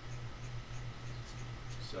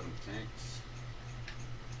 7 tanks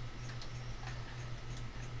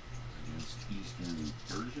against Eastern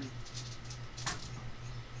Persian.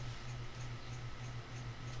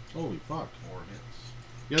 Holy fuck. 4 hits.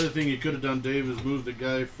 The other thing you could have done, Dave, is move the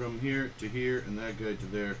guy from here to here and that guy to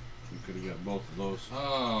there. You could have got both of those.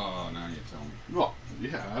 Oh, now you tell me. Well,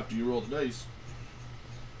 yeah, after you roll the dice.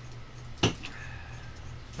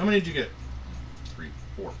 How many did you get? 3,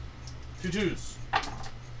 4. 2 twos.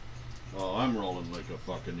 Oh, I'm rolling like a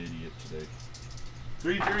fucking idiot today.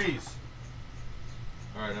 3 threes.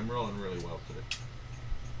 Alright, I'm rolling really well today.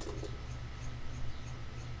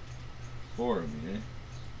 4 of me, eh?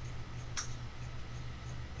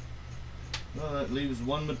 Well, that leaves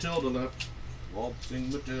 1 Matilda left. Waltzing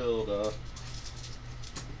Matilda.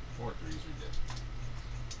 4 threes are dead.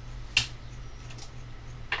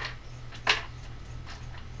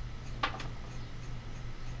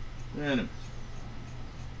 Enemies.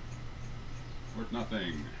 Worth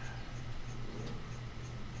nothing.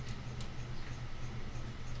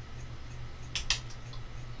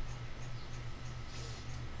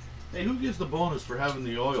 Hey, who gets the bonus for having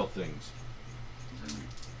the oil things? Really.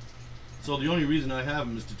 So the only reason I have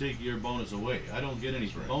them is to take your bonus away. I don't get any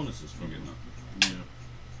That's right. bonuses You from get them. nothing.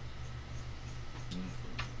 Yeah.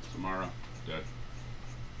 Samara, dead.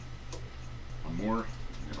 Amor,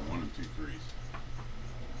 you got a 1 and 2 threes.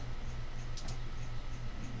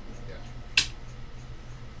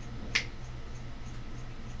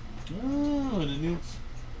 Oh, and it's,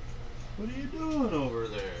 what are you doing over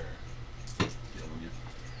there? Killing you.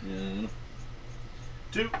 Yeah.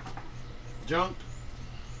 2. junk.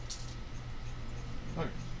 Okay.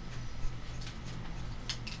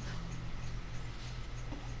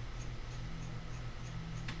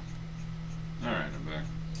 Alright, I'm back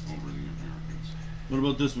over the Americans. What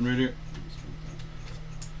about this one right here?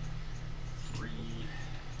 Three.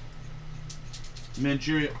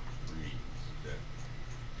 Manchuria. Three. Dead.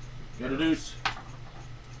 Got a deuce.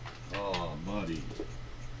 Oh, buddy.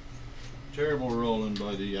 Terrible rolling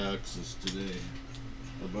by the Axis today.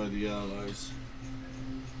 Or by the Allies.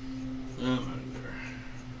 I'm out of there.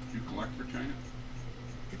 Did you collect for China?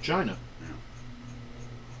 For China. Yeah.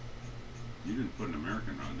 You didn't put an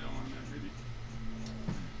American rondel on that, did you?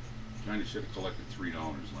 China should have collected $3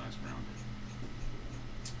 last round.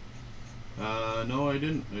 No, I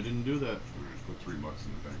didn't. I didn't do that. Alright, put $3 in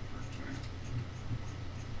the bank for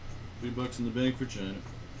China. $3 in the bank for China.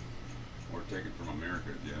 Or take it from America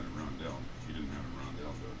if you had a rondel. You didn't have a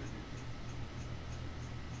rondel though, did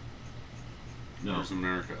you? No. Where's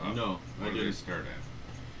America up? No, What I do they didn't. start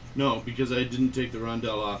at? No, because I didn't take the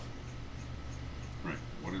rondel off. Right.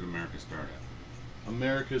 What did America start at?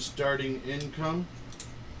 America's starting income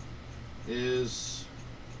is,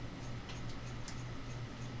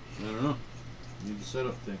 I don't know. Need the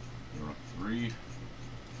setup thing. They're up 3.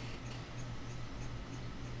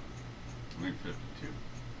 I think 52.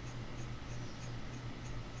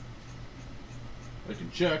 I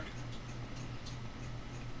can check.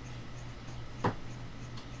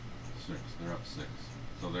 6. They're up 6.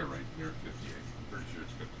 So they're right. They're at 58. I'm pretty sure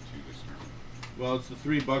it's 52 this term. Well, it's the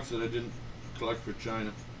 $3 that I didn't collect for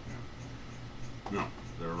China. No,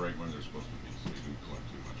 they're right where they're supposed to be, so you didn't collect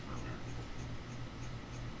too much for America.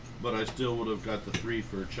 But I still would have got the 3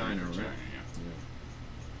 for China, For right? China, yeah. Yeah.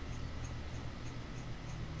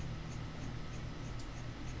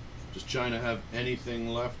 Does China have anything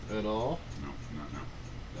left at all? No, not now.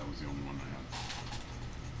 That was the only one I had.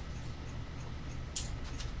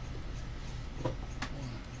 1,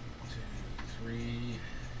 2, 3.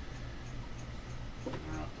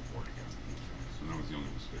 They're off the board again. Okay, so that was the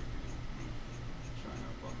only mistake. Move China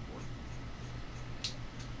up on the board.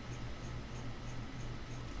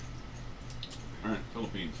 All right,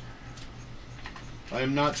 Philippines. I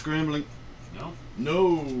am not scrambling. No?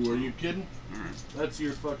 No, are you kidding? All right. That's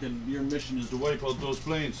your your mission is to wipe out those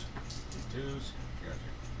planes. 2s. Gotcha.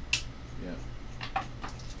 Yeah.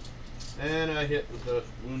 And I hit with the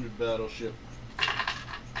wounded battleship.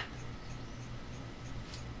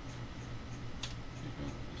 You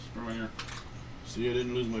got destroyer. See, I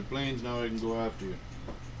didn't lose my planes, now I can go after you.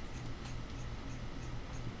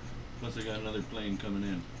 Plus I got another plane coming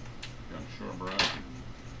in. Got shore barrage.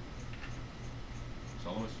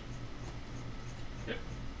 Solus. Hit.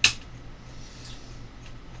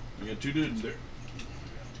 I got 2 dudes there. Got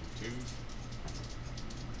 2 2s.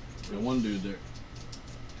 Got 1 dude there.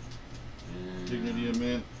 And Dignity of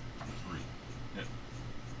man. 3. Hit.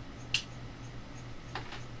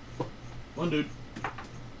 1 dude.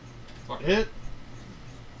 Fuck. Hit.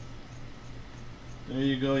 There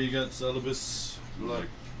you go, you got Celibus Like,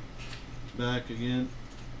 back again.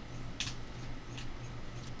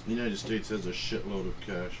 The United States has a shitload of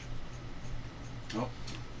cash. oh,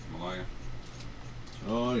 Malaya.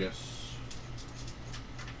 Oh yes.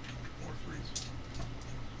 4 3s.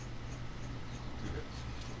 2 hits.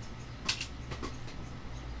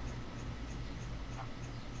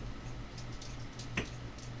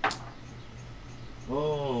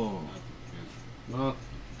 Oh. Nothing good. Well,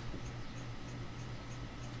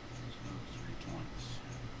 There's no 3 points.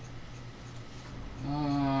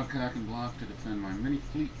 Okay, I can block to defend my mini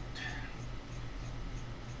fleet.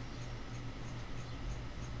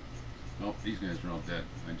 Oh, these guys are all dead.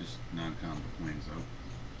 I just non-com the planes out.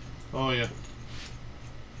 oh yeah.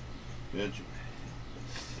 Gotcha.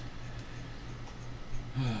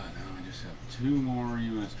 Now I just have 2 more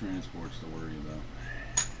U.S. transports to worry about.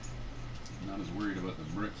 Not as worried about the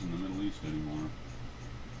Brits in the Middle East anymore.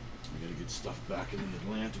 I gotta get stuff back in the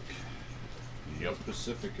Atlantic. Yep.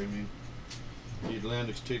 Pacific, I mean. The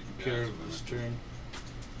Atlantic's taken Yeah, care that's of what I this meant.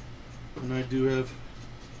 turn. And I do have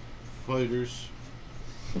fighters.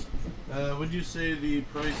 Would you say the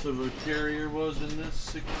price of a carrier was in this?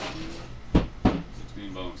 16?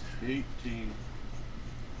 16 bones. 18.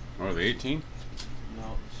 Oh, are they 18?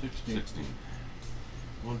 No, 16. 16.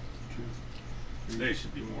 1, 2, 3. They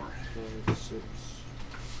should be more. 5, 6.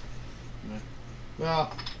 9.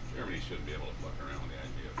 Well, Germany shouldn't be able to fuck around with the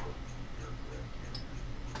idea of aircraft.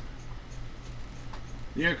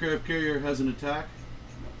 the aircraft carrier has an attack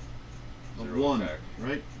of Zero 1, attack.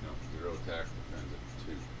 right? No, 0 attack, defends at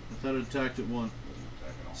 2. I thought it attacked at 1. Doesn't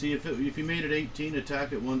attack at all. See, if you made it 18,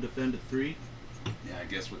 attack at 1, defend at 3. Yeah, I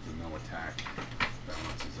guess with the no attack,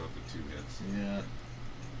 balances out the 2 hits. Yeah.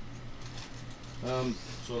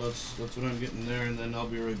 So that's what I'm getting there, and then I'll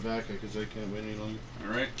be right back because I can't wait any longer.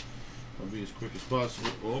 All right. I'll be as quick as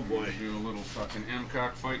possible. Oh boy. Do a little fucking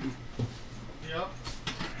MCOC fighting. Yep.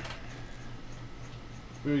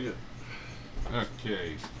 Very good.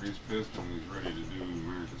 Okay. He's pissed and he's ready to do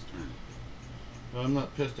America's turn. No, I'm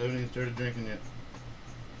not pissed. I haven't even started drinking yet.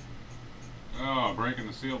 Oh, breaking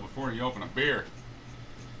the seal before you open a beer.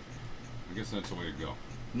 I guess that's the way to go.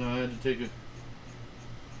 No, I had to take a.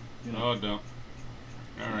 Oh, don't.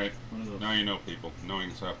 All right. One of those. Now you know, people.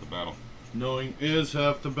 Knowing is half the battle. Knowing is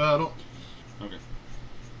half the battle. Okay.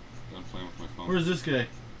 Done playing with my phone. Where's this guy?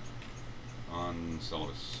 On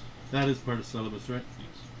Celebes. That is part of Celebes, right? Yes.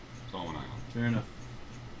 Solomon Island. Fair enough.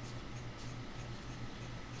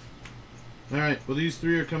 Alright, well these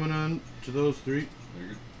 3 are coming on to those 3 Very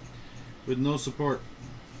good. with no support.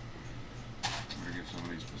 I'm gonna get some of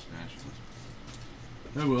these pistachios.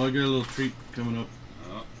 Oh well, I got a little treat coming up.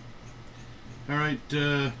 Oh. Alright,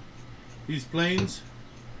 these planes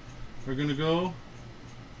are gonna go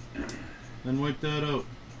and wipe that out.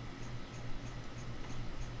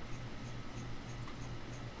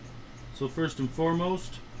 So first and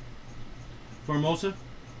foremost, Formosa.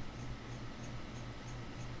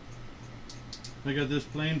 I got this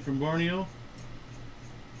plane from Borneo.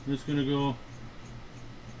 It's gonna go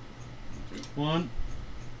 1,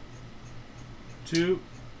 2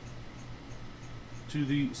 to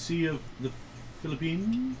the Sea of the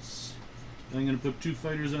Philippines. I'm gonna put 2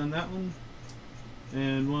 fighters on that one,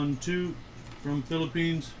 and 1, 2 from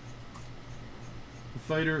Philippines. A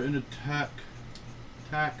fighter and attack.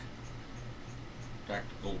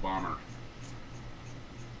 Tactical bomber.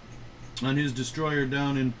 On his destroyer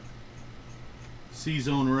down in sea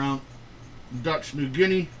zone around Dutch New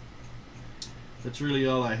Guinea. That's really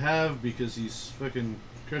all I have because he's fucking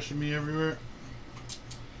crushing me everywhere.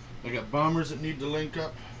 I got bombers that need to link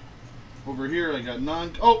up. Over here I got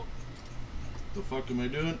oh! The fuck am I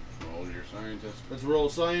doing? Roll your scientist. Let's roll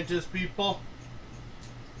scientist, people.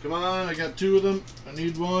 Come on, I got 2 of them. I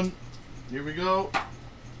need 1. Here we go.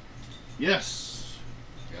 Yes!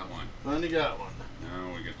 Got 1. Finally got 1.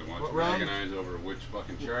 Now we get to watch What round? agonize over which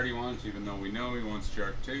fucking chart he wants, even though we know he wants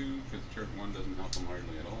chart 2, because chart 1 doesn't help him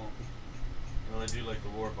hardly at all. Well, I do like the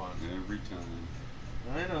war bond. Every time.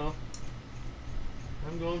 I know.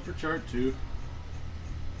 I'm going for chart 2.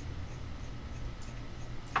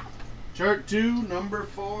 Chart 2, number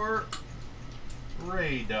 4,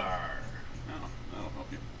 radar. Oh, that'll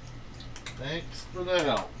help you. Thanks for the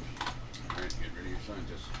help. Alright, get rid of your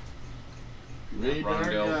scientist. Radar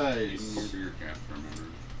guys. Eating your beer caps, remember.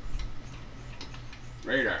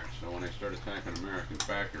 Radar. So when they start attacking American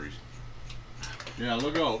factories. Yeah,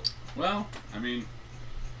 look out. Well, I mean,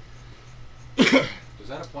 does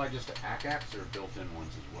that apply just to ACACs or built-in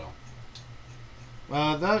ones as well?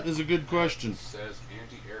 That is a good question. It says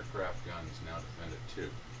anti-aircraft guns now defend it too.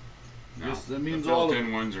 Now, Yes, that means the all of built-in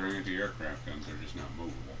them. ones are anti-aircraft guns. They're just not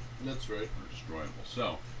movable That's right. or destroyable.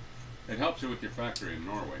 So it helps you with your factory in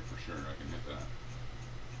Norway for sure. I can hit that.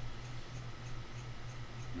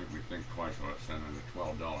 Make me think twice about sending a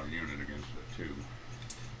 $12 unit against it too.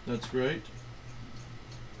 That's right.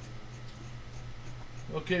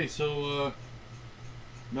 Okay, so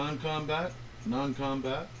non-combat,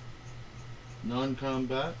 non-combat,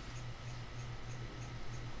 non-combat.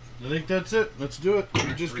 I think that's it. Let's do it.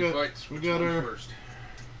 We just Three got fights. we Which got one our first.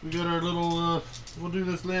 little we'll do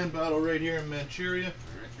this land battle right here in Manchuria.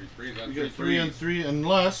 All right, 3-3s on We 3 got 3 on 3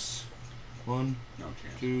 unless 1, No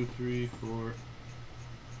chance. 2, 3, 4,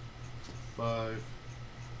 5.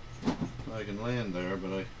 I can land there,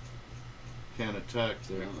 but I can't attack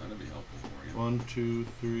there. Well, that'd be helpful for you. 1, 2,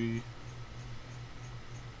 3.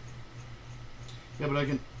 Yeah, but I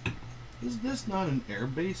can. Is this not an air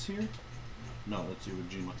base here? No, that's Iwo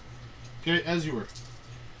Jima. Okay, as you were.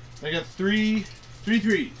 I got 3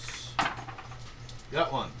 threes.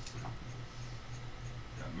 Got 1.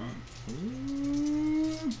 Got none.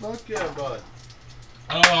 Ooh, fuck yeah, bud.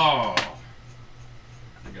 Oh!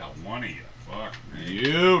 I got 1 of you. Fuck me.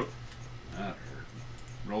 You. That hurt.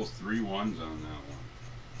 Rolls 3 1s on that one.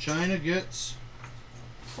 China gets.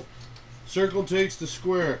 Circle takes the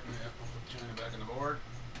square. Yeah, I'll put China back on the board.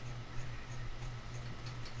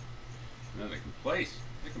 Now they can place.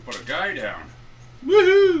 They can put a guy down.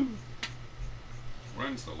 Woohoo!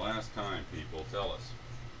 When's the last time, people? Tell us.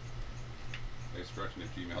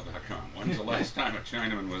 Destruction@gmail.com. When's the last time a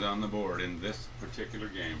Chinaman was on the board in this particular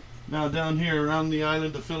game? Now down here around the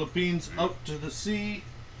island of Philippines, out to the sea,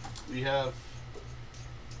 we have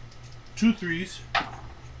 2 threes.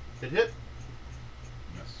 Hit.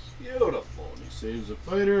 Yes. Beautiful. You Saves a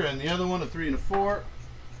fighter, and the other one a 3 and a 4.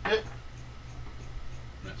 Hit.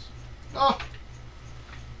 Miss. Oh,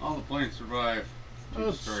 All the planes survive. Two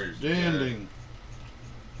destroyers dead. outstanding.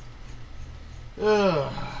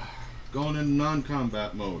 Going into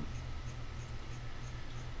non-combat mode.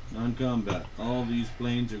 Non-combat. All these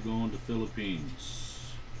planes are going to Philippines.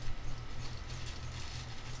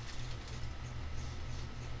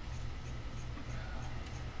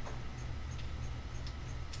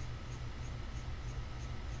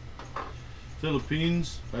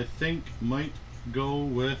 Philippines, I think, might go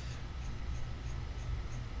with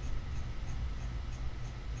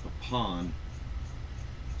a pawn.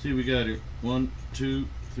 See, we got here 1, 2,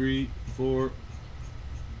 3, 4.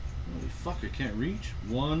 Holy fuck! I can't reach.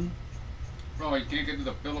 1, Oh, you can't get to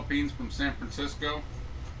the Philippines from San Francisco?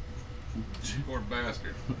 Poor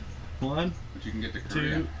bastard. 1, But you can get to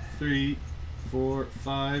Korea. 2, 3, 4,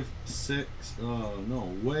 5, 6. Oh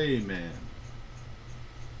no way, man!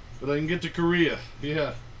 But I can get to Korea.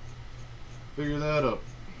 Yeah. Figure that out.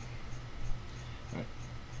 Alright.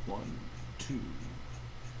 1, 2,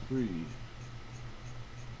 3,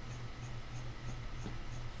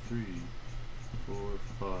 4,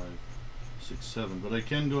 5, 6, 7. But I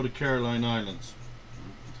can go to Caroline Islands.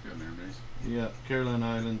 That's good there, Base. Yeah, Caroline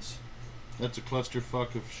Islands. That's a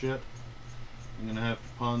clusterfuck of shit. I'm gonna have to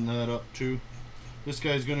pawn that up too. This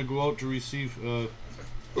guy's gonna go out to receive.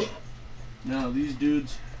 Now these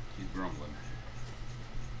dudes. Keep grumbling.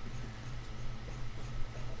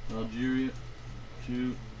 Algeria,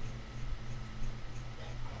 2,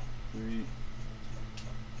 3,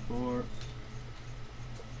 4.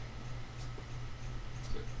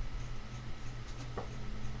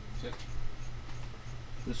 Sit.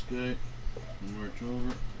 This guy can march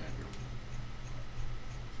over.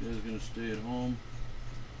 This guy's gonna stay at home.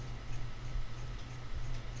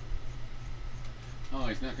 Oh,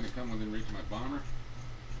 he's not going to come within reach of my bomber?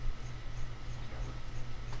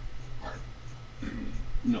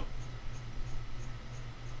 No.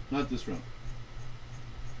 Not this round.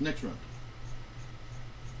 Next round.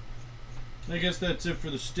 I guess that's it for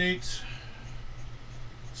the States.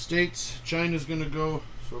 States, China's gonna go,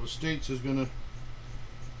 so the States is gonna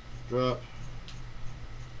drop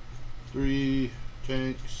 3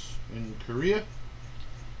 tanks in Korea.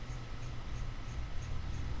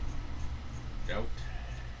 Doubt.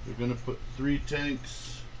 They're gonna put 3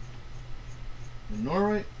 tanks in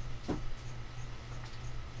Norway.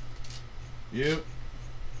 Yep.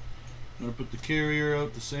 I'm gonna put the carrier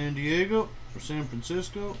out to San Diego or San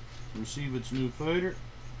Francisco, receive its new fighter.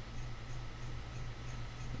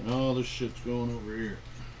 And all this shit's going over here.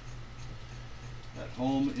 At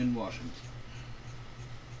home in Washington.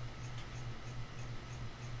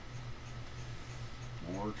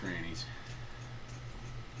 More trannies.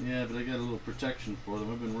 Yeah, but I got a little protection for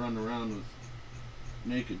them. I've been running around with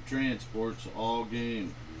naked transports all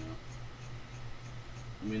game. Yeah.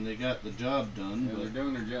 I mean, they got the job done, Yeah, they're but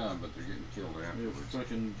doing their job, but they're getting killed they're afterwards.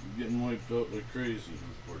 fucking getting wiped out like crazy.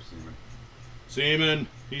 Those poor seamen. Seamen.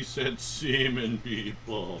 He said seamen,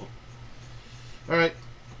 people. Alright.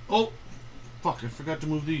 Oh! Fuck, I forgot to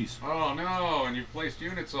move these. Oh no, and you've placed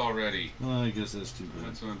units already. Well, I guess that's too bad.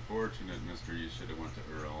 That's unfortunate, mister. You should have went to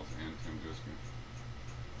Earls and Tunguska.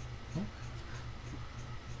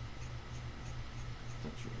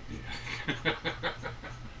 That's right.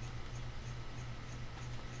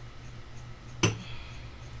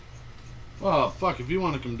 Oh, fuck, if you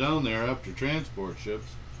want to come down there after transport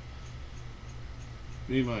ships,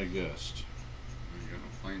 be my guest. You got no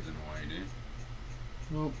planes in Hawaii, do you?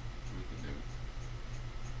 Nope. We could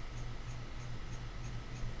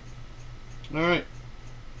do. Alright.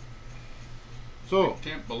 So, I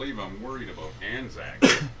can't believe I'm worried about Anzac.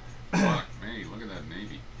 Fuck me, look at that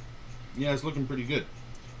Navy. yeah, it's looking pretty good.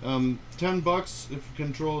 $10 if it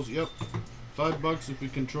controls, yep. $5 if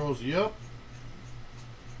it controls, yep.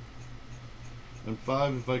 And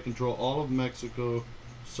 5 if I control all of Mexico,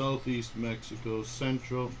 southeast Mexico,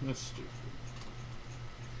 central. That's stupid.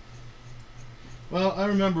 Well, I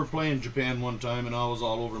remember playing Japan one time and I was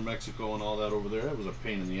all over Mexico and all that over there. It was a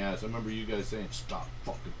pain in the ass. I remember you guys saying, stop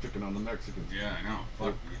fucking picking on the Mexicans. Yeah, I know.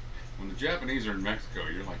 Fuck. When the Japanese are in Mexico,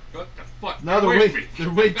 you're like, what the fuck? Now Get away from me. they're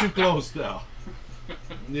way too close now.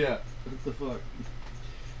 Yeah. What the fuck?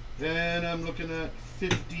 And I'm looking at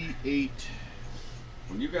 58.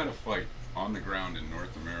 When you got to fight on the ground in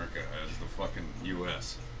North America as the fucking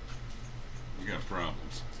U.S., you got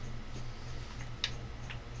problems.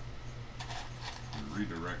 You're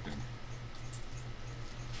redirecting.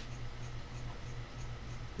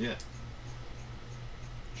 Yeah.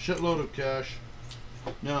 Shitload of cash.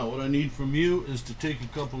 Now, what I need from you is to take a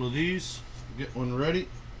couple of these, get one ready.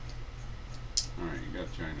 Alright, you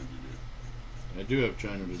got China to do. I do have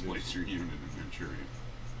China to do. Place your unit in Manchuria.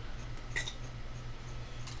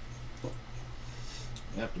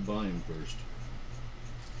 I have to buy him first.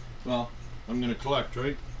 Well, I'm gonna collect,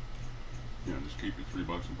 right? Yeah, just keep your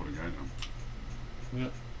 $3 and put a guy down. Yeah.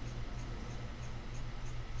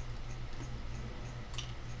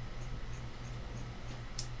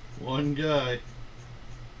 One guy.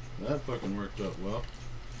 That fucking worked out well.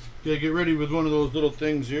 Okay, get ready with one of those little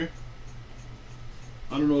things here.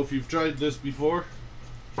 I don't know if you've tried this before.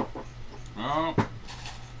 Oh!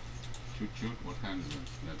 Shoot. What kind is it?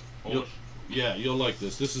 That Polish? Yeah, you'll like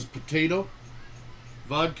this. This is potato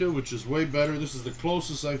vodka, which is way better. This is the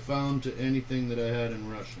closest I found to anything that I had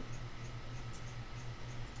in Russia.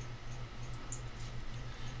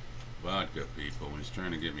 Vodka, people. He's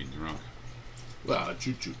trying to get me drunk. Wow,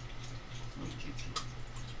 choo-choo. Oh,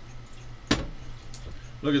 choo-choo.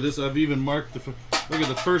 Look at this. I've even marked the... Look at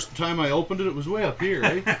the first time I opened it, it was way up here,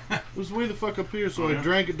 eh? It was way the fuck up here, so Oh, yeah? I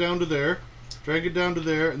drank it down to there. Drank it down to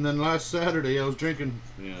there, and then last Saturday I was drinking...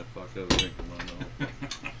 Yeah, fuck, I was drinking mine.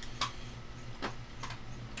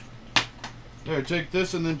 There, take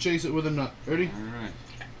this and then chase it with a nut. Ready? Alright.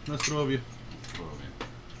 Let's throw of you. Let's throw it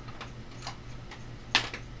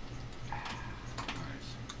in.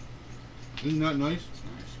 Nice. Isn't that nice? It's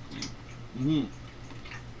nice. Clean. Mm-hmm.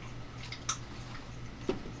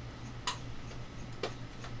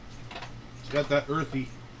 It's got that earthy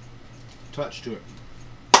touch to it.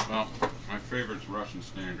 Well, my favorite's Russian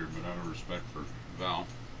Standard, but out of respect for Val,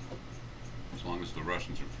 as long as the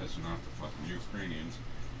Russians are pissing off the fucking Ukrainians,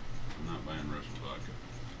 I'm not buying Russian vodka.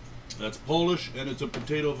 That's Polish, and it's a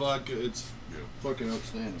potato vodka. It's fucking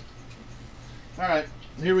outstanding. All right,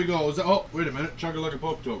 here we go. Oh, wait a minute. Chug it like a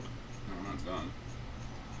poke toke. No, we're not done.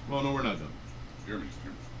 Well, no, we're not done. Germany's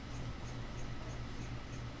turn.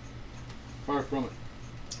 Far from it.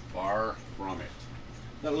 Far from it.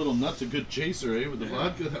 That little nut's a good chaser, eh? With the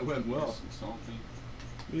vodka, that went well. Nice and salty.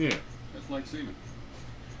 Yeah, Just like semen.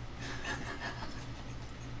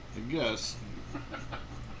 I guess.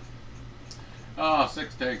 Oh,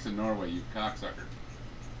 6 tanks in Norway, you cocksucker.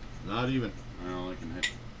 Not even. Well, they can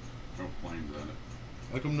hit throw planes at it.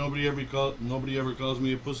 How come nobody ever calls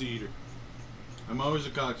me a pussy eater? I'm always a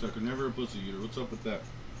cocksucker, never a pussy eater. What's up with that?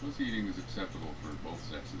 Pussy eating is acceptable for both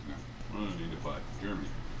sexes now. Well, I need to buy Germany.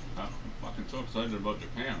 I'm fucking so excited about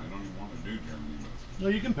Japan. I don't even want to do Germany, but No,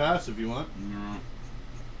 you can pass if you want. no.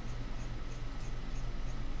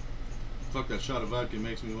 Fuck, that shot of vodka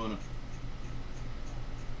makes me want to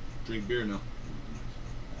drink beer now.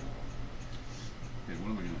 Okay,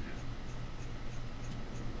 what am I gonna have?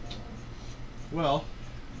 Well,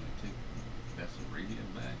 I'm gonna take Bessarabia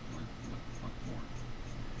back. What the fuck more?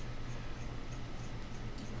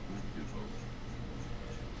 Maybe do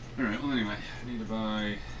both. All right. Well, anyway, I need to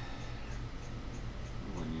buy.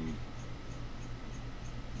 What do I need?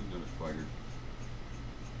 Another fighter.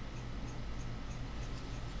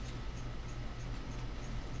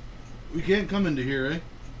 we can't come into here, eh?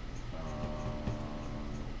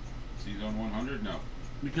 C-Zone 100? No.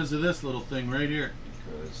 Because of this little thing right here.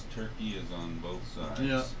 Because Turkey is on both sides.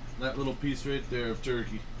 Yeah, that little piece right there of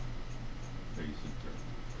turkey. Basic Turkey.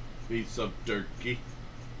 Piece of turkey.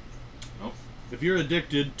 Nope. If you're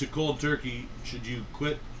addicted to cold turkey, should you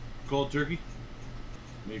quit cold turkey?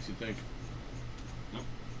 Makes you think. Nope.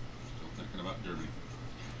 Still thinking about Germany.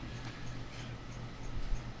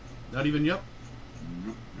 Not even yep.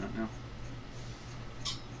 Nope. Not now.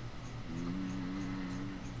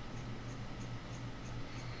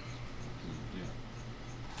 Yeah.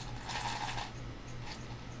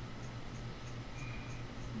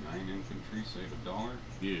 9 infantry, save $1.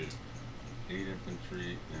 Yeah. 8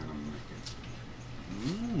 infantry, and a mech infantry.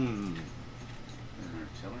 Mmm. And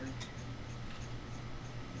artillery.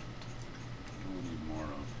 What do we need more of?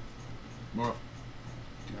 More.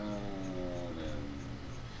 Got a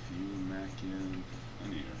few mech in. I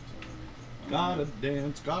need artillery. Gotta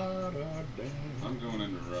dance, gotta dance. I'm going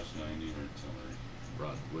into Russia. I need artillery.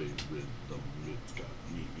 Broadway rhythm, it's got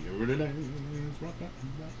me here to dance. Rock, rock,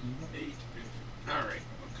 rock, rock. 8. Alright,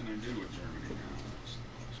 what can I do with Germany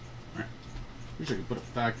now? Alright. Wish I could put a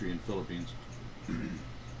factory in Philippines. I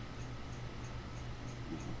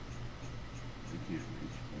can't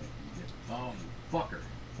reach. Oh, you fucker.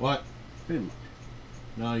 What? Finland.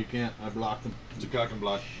 No, you can't. I blocked them. It's a cock and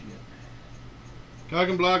block. Shit. Cock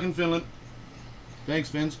and block in Finland. Thanks,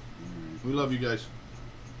 Finns. Alright. We love you guys.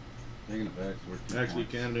 Taking it back. It's worth 2 Actually,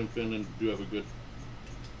 points. Canada and Finland do have a good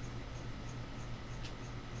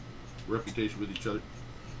reputation with each other.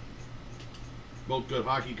 Both good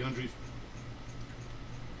hockey countries.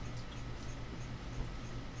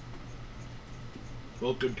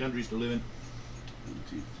 Both good countries to live in. 1,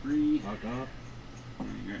 2, 3. Lock off.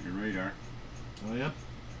 You got your radar. Oh yeah.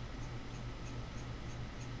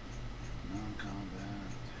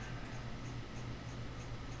 Non-combat.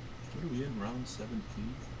 What are we in? Round 17?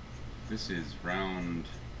 This is round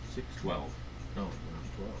 12. Oh, round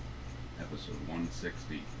 12. Episode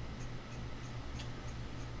 160.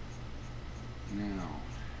 Now,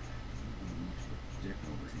 dick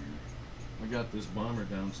over here. I got this bomber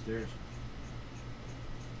downstairs.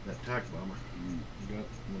 That tack bomber. I got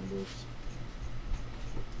one of those.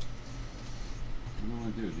 You know what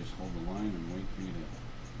I do? Just hold the line and wait for you to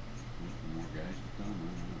wait for more guys to come.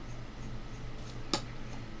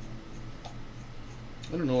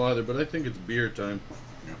 I don't know either, but I think it's beer time.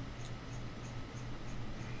 Yeah.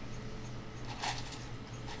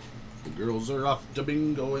 The girls are off to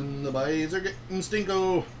bingo and the boys are getting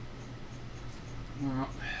stinko Well,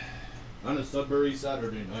 on a Sudbury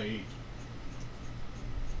Saturday night.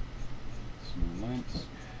 some lamps.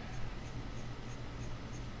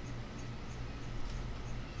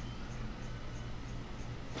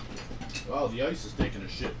 Wow, the ice is taking a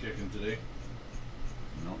shit kicking today.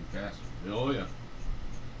 Melting fast. Oh yeah.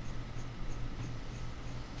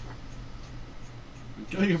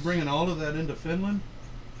 Oh, you're bringing all of that into Finland?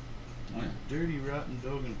 Oh yeah. Dirty, rotten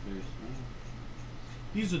Dogan face.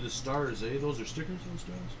 These are the stars, eh? Those are stickers, those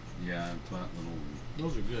stars? Yeah, I bought little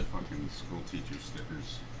Those are good. fucking school teacher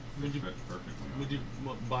stickers. They Would you- fit perfectly on. Would you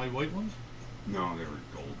buy white ones? No, they were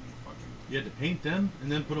golden fucking. You had to paint them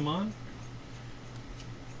and then put them on?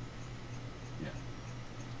 Yeah.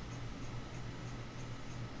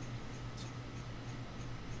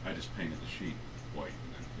 I just painted the sheet white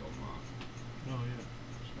and then peeled them off. Oh, yeah.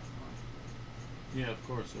 Stuck them on. Yeah, of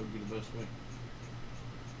course. That would be the best way.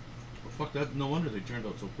 Well, fuck that. No wonder they turned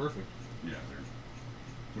out so perfect. Yeah,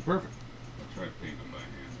 They're perfect. I tried to paint them by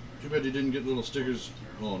hand. Too bad you didn't get little stickers.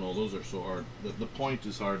 Oh, no. Those are so hard. The point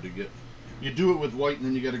is hard to get. You do it with white and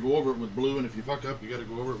then you got to go over it with blue. And if you fuck up, you got to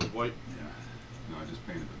go over it with white. Yeah. No, I just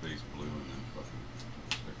painted the base blue and then fucking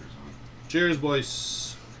put stickers on. Cheers,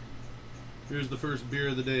 boys. Here's the first beer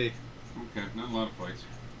of the day. Okay, not a lot of fights.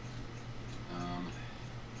 I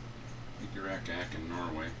think you're Ak in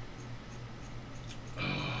Norway. If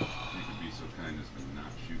you could be so kind as to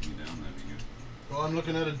not shoot me down, that'd be good. Well, I'm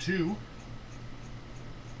looking at a 2.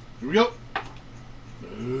 Here we go.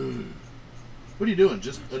 What are you doing?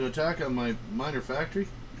 Just an attack on my minor factory?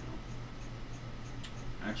 You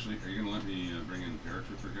know. Actually, are you gonna let me bring in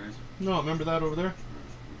paratrooper guys? No, remember that over there? Okay.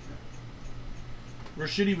 We're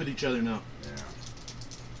shitty with each other now.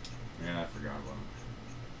 Yeah. Yeah, I forgot about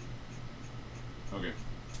them. Okay.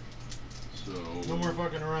 So. No more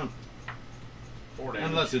fucking around. 4 damage.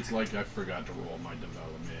 Unless it's like I forgot to roll my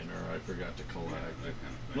development or I forgot to Yeah, collect. that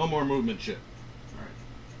kind of thing. No more movement shit. Alright.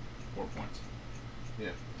 4 points. Yeah,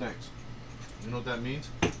 thanks. You know what that means?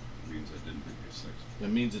 Means I didn't hit your 6. That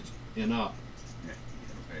means it's enough. Yeah, you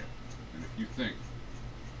gotta pay it. And if you think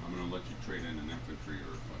I'm gonna let you trade in an infantry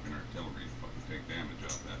or fucking artillery to fucking take damage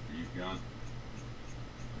off after you've gone,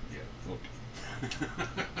 yeah, look.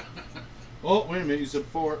 Oh, wait a minute, you said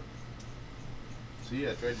 4. See,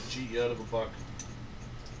 I tried to cheat you out of a buck.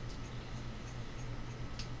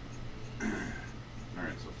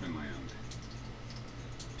 Alright, so Finland.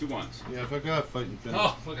 2 ones. Yeah, fuck off fighting Finland.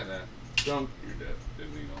 Oh, look at that. Drunk. You're dead.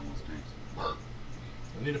 Didn't eat all those tanks.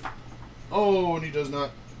 I need a. Oh, and he does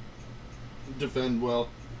not defend well.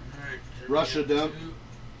 Alright. Russia down.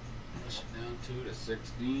 Russia down 2 to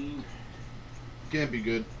 16. Can't be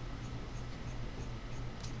good.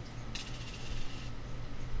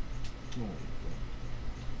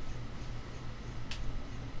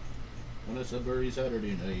 On a Sudbury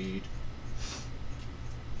Saturday night.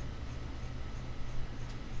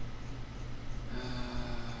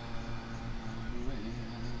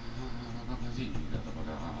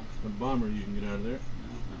 What bomber you can get out of there?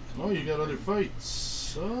 Oh, you got other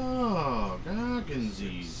fights. Oh,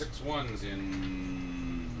 Gaggensies. 6 ones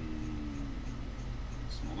in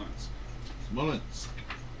Smolensk. Smolensk.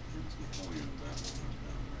 It's Napoleon battle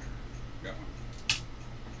down there. Got one.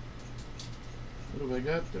 What have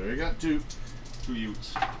I got there? I got 2. 2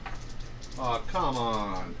 Utes. Oh, come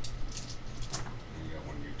on. And you got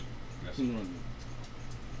 1 Ute. That's Hmm.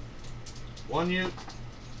 1 Ute.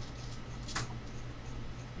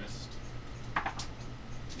 missed.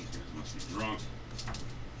 These guys must be drunk.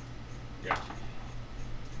 Gotcha.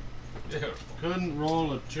 Beautiful. Couldn't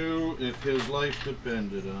roll a 2 if his life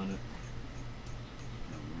depended on it.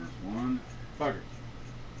 There's 1. Fucker.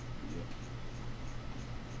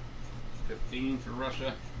 15 for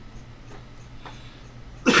Russia.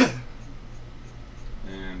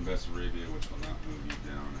 And Bessarabia, which will not move you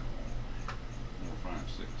down at all. 4, 5,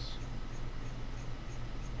 6.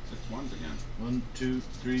 ones again. 1, 2,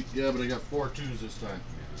 3. Yeah, but I got 4 2s this time. Yeah,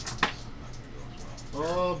 that's not going to go as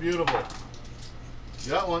well. Oh, beautiful.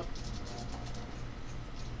 Got one.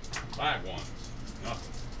 5 ones.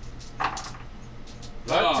 Nothing.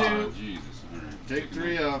 Got Oh, 2. Jesus. All right. Take Taking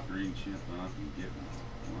 3 that off. Green chip off and getting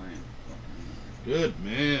flying. Fucking. Good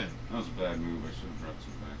man. That was a bad move. I should have brought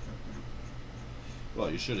some back up there. Well,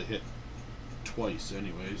 you should have hit twice,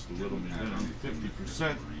 anyways. The little Didn't have minimum, anything that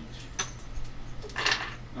 50%. could reach.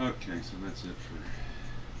 Okay, so that's it for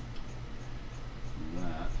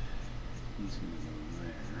that. He's gonna go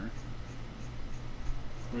there.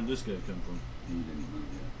 Where'd this guy come from? He didn't move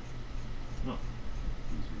yet. No.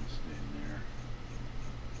 He's gonna stay there.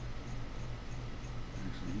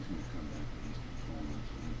 Actually, he's gonna come back to Eastern Poland,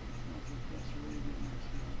 so he can come up with Bessarabia next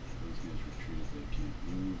round. Those guys retreated, they can't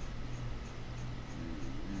move.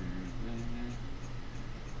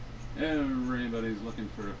 Everybody's looking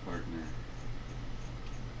for a partner.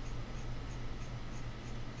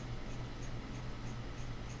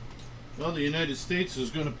 Well, the United States is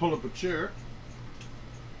going to pull up a chair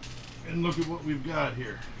and look at what we've got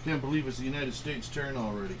here. Can't believe it's the United States' turn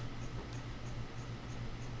already.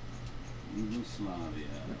 Yugoslavia.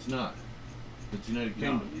 It's not. It's United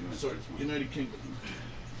No, Kingdom. US Sorry, is one. United Kingdom.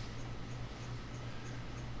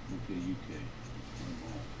 Okay, UK.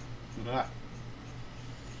 Ah.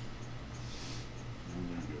 And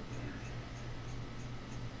they're good there.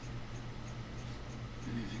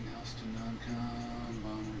 Anything else to non-con?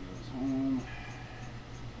 Bomber goes home.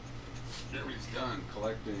 Everybody's done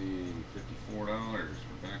collecting $54. We're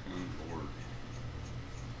back on board.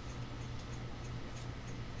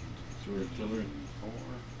 So we're artillery. 4.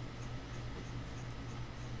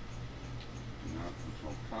 Do not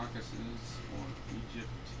control Caucasus or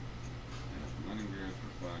Egypt. And Leningrad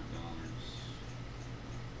for $5.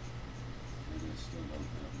 And I still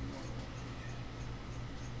don't have Norway.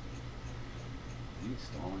 East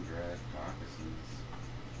Stalingrad, Caucasus.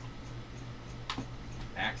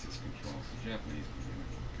 Axis controls. The Japanese can get it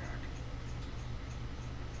with cock.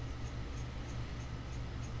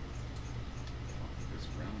 This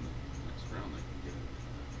round, next round they can get it.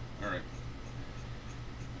 Alright.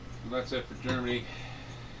 Well, that's it for Germany.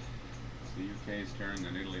 It's the UK's turn,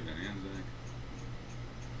 then Italy, then Anzac.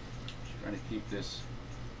 Just trying to keep this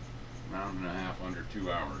round and a half under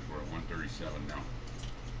 2 hours. We're at 1:37 now.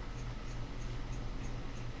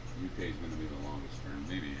 UK is going to be the longest turn.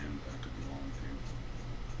 Maybe Anzac could be long too.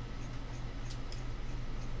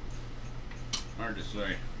 Hard to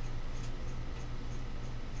say.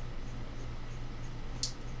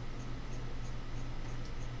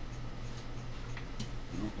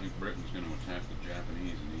 I don't think Britain's going to attack the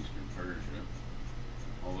Japanese in eastern Persia.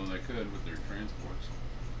 Although they could with their transports.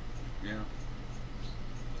 Yeah.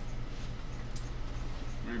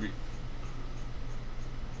 Maybe.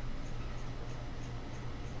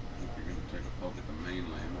 I think they're going to take a poke at the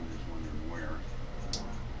mainland. I'm just wondering where.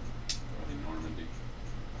 Probably Normandy.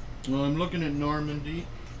 Well, I'm looking at Normandy.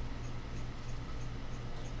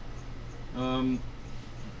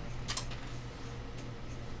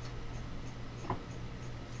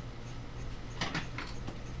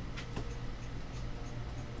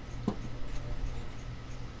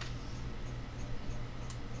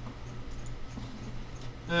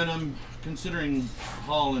 And I'm considering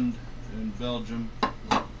Holland and Belgium. That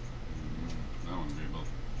one would be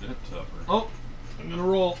a bit tougher. Oh, I'm gonna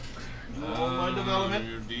roll. Roll my development.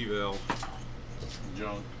 Your devel.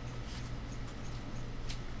 Junk.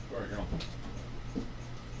 Sorry, girl.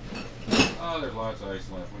 Oh, there's lots of ice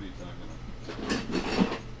left. What are you talking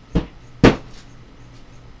about?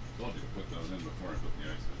 Told you to put those in before I put the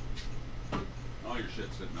ice in. All your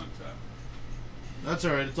shit's sitting on top. That's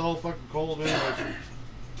alright, it's all fucking cold anyways. That's good.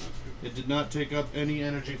 It did not take up any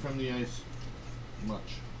energy from the ice.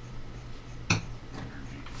 Much. Energy.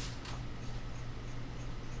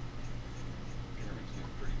 Pyramid's getting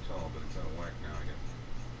pretty tall, but it's out of whack now. I got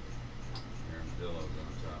armadillos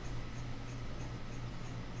on top.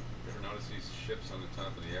 You ever notice these ships on the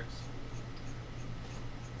top of the X?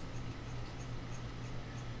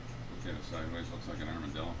 Look at it sideways, looks like an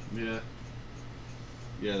armadillo. Yeah.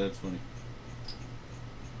 Yeah, that's funny.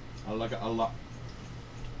 I like it a lot.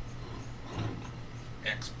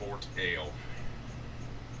 Export ale.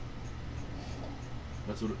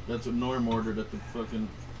 That's what Norm ordered at the fucking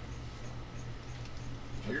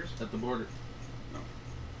Cheers. at the border. No.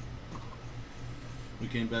 We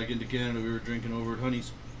came back into Canada. We were drinking over at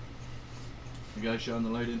Honey's. The guy shone the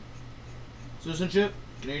light in. Citizenship,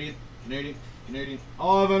 Canadian, Canadian, Canadian.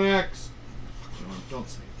 I'll have an X. Don't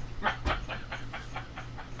say that.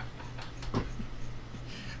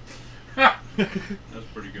 That's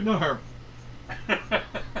pretty good. Norm.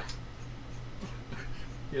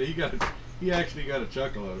 Yeah, he actually got a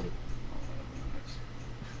chuckle out of it.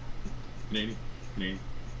 Nene. Nene.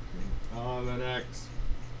 Almanacs.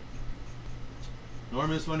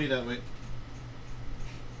 Norm is funny that way.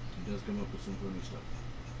 He does come up with some funny stuff.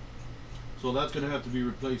 So that's gonna have to be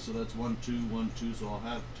replaced. So that's 1, 2, 1, 2. So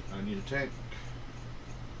I need a tank.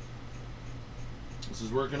 This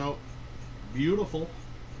is working out beautiful.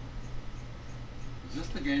 Is this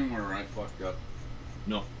the game where I fucked up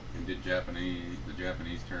No. and did the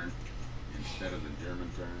Japanese turn instead of the German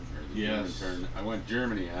turn, or the Yes. German turn? I went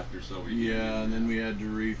Germany after, so we. Yeah, and then we had to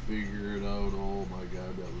refigure it out. Oh my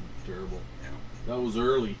god, that was terrible. Yeah. That was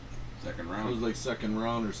early. Second That round. was like second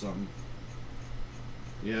round or something.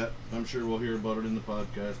 Yeah, I'm sure we'll hear about it in the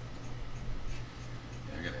podcast.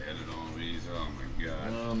 Yeah, I gotta edit all these. Oh my god.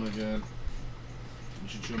 Oh my god. You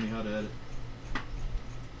should show me how to edit.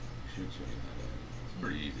 Should show you how to edit. It's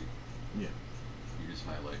pretty easy. Yeah. You just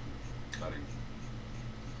highlight cutting.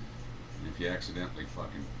 And if you accidentally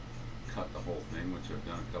fucking cut the whole thing, which I've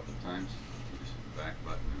done a couple of times, you just hit the back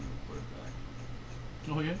button and put it back.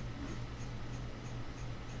 Oh yeah.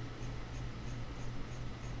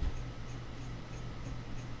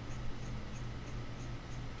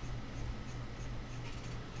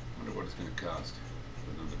 Wonder what it's gonna cost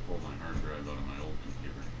for them to pull my hard drive out of my old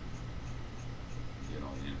computer. Get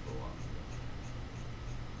all the info off.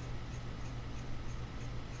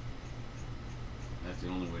 That's the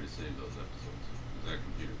only way to save those episodes. Because that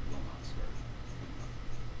computer will not start.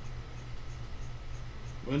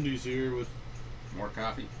 Wendy's here with More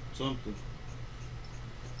coffee? something.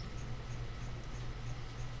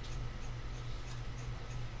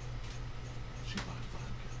 She bought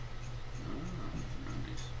vodka. Ah,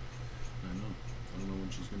 nice. I know. I don't know when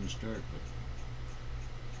she's gonna start,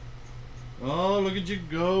 but. Oh, look at you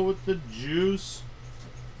go with the juice.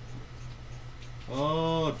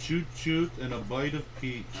 Oh, choot choot and a bite of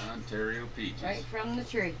peach. Ontario peaches. Right from the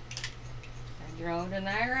tree. I drove to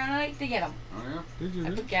Niagara Night to get them. Oh yeah? Did you I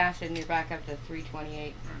really? put gas in your back up to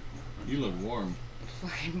 328. Right. You look warm. It's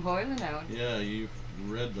fucking boiling out. Yeah, you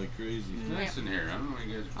red like crazy. It's nice in here. I don't know what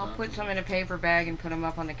you guys are I'll talking put some about. in a paper bag and put them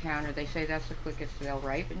up on the counter. They say that's the quickest they'll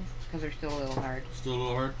ripen because they're still a little hard. Still a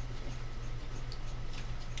little hard?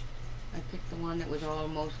 I picked the one that was all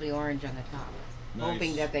mostly orange on the top, Nice.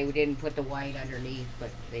 hoping that they didn't put the white underneath, but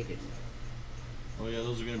they didn't. Oh yeah,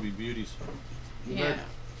 those are gonna be beauties. You Yeah. bet.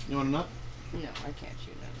 You want a nut? No, I can't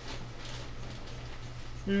shoot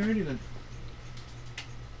Alrighty then.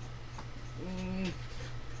 them.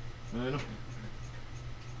 I know.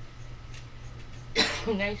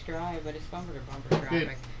 Nice drive, but it's bumper to bumper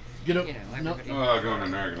traffic. Get up. You know, No. everybody. Oh, going to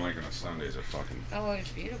American Lincoln on Sundays are fucking. Oh, it's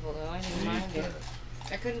beautiful though. I didn't mind it.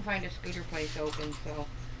 I couldn't find a scooter place open, so Oh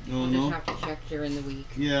we'll no. just have to check during the week.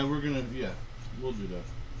 Yeah, we'll do that.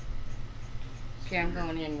 Okay, I'm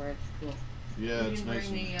going in where it's cool. Yeah, You it's didn't nice.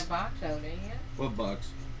 bring the box out, eh? Yet? What box?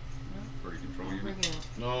 Pretty control Bring unit.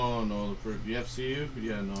 it out. No, for the FCU?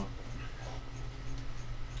 Yeah, no.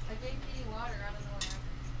 I gave Kitty water. I don't know what happened.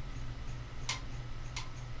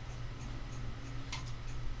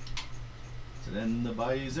 So then the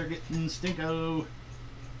boys are getting stinko.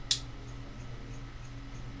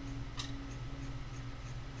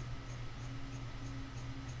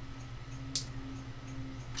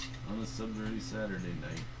 On a Sudbury Saturday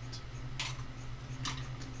night.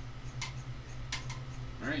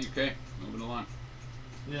 Alright, UK. Moving along.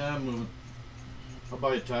 Yeah, I'm moving. I'll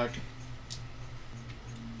buy a tack.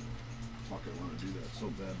 Fuck, I want to do that so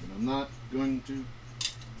bad, but I'm not going to.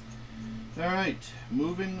 Alright,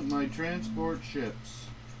 moving my transport ships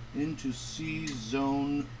into C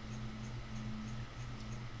Zone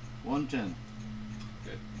 110.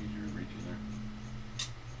 Good. Easier to reach you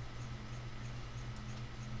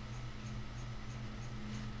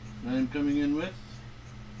there. I'm coming in with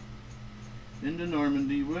into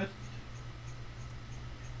Normandy with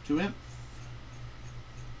 2 imp.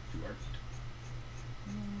 2 art.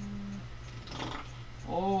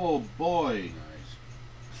 Oh boy. Nice.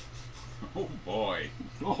 Oh boy.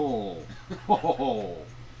 Oh, oh,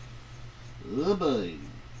 oh boy.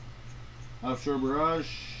 Offshore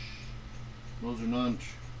barrage. Those are non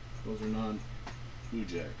Blue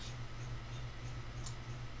Jacks.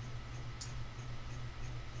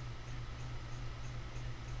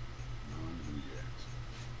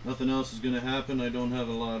 Non-Bluejacks. Nothing else is going to happen. I don't have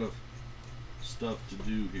a lot of stuff to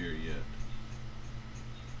do here yet.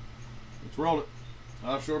 Let's roll it.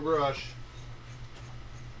 Offshore barrage.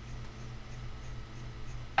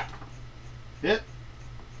 Hit.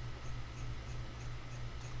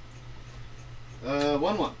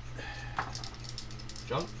 1-1.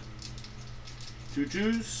 Jump. 2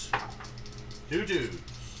 2s. 2 2s.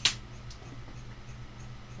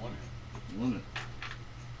 Want it?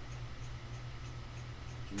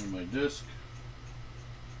 Join my disc.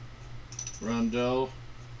 Rondell.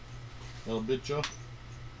 El Bicho.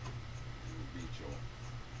 Bicho.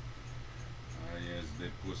 Yes, the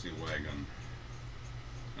pussy wagon.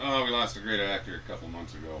 Oh, we lost a great actor a couple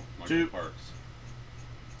months ago. Michael Parks.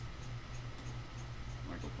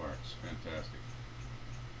 Michael Parks. Fantastic.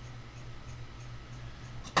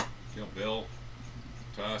 Kill Bill.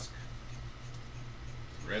 Tusk.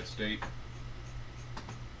 Red State.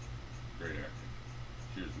 Great actor.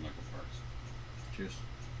 Cheers to Michael Parks. Cheers.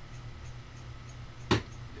 Get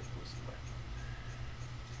pussy wagon.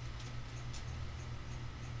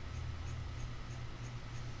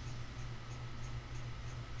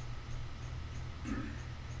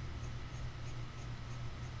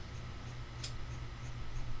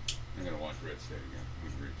 I'm gonna watch Red State again. It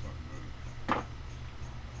was a great fucking movie.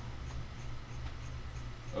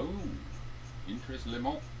 Oh, Interest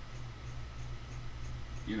Lemon.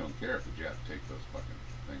 You don't care if the Japs take those fucking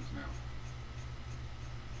things now.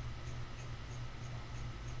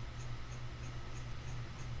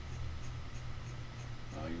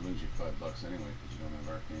 You lose your $5 anyway because you don't have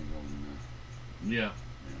Archangel and Yeah.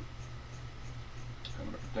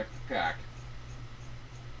 coming to protect the cock.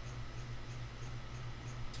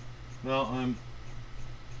 Well, I'm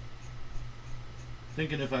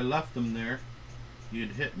thinking if I left them there,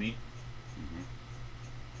 you'd hit me.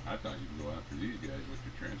 I thought you could go after these guys with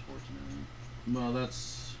your transports and everything. Well,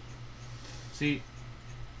 that's... See,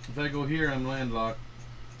 if I go here, I'm landlocked.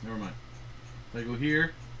 Never mind. If I go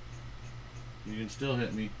here, you can still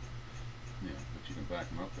hit me. Yeah, but you can back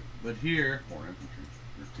them up But here, at 4 infantry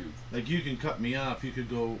or 2. like you can cut me off. You could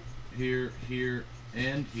go here, here,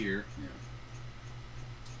 and here. Yeah.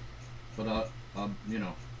 But you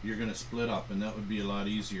know, you're gonna split up, and that would be a lot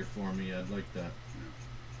easier for me. I'd like that.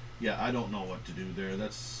 Yeah, I don't know what to do there.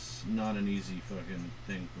 That's not an easy fucking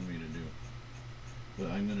thing for me to do.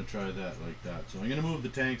 But I'm gonna try that like that. So I'm gonna move the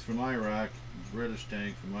tanks from Iraq, British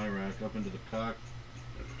tank from Iraq, up into the cock.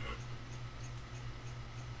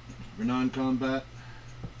 For non-combat,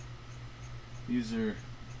 these are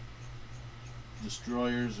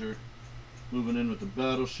destroyers are moving in with the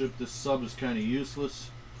battleship. This sub is kind of useless.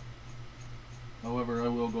 However, I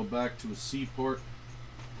will go back to a seaport.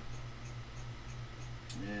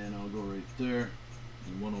 And I'll go right there.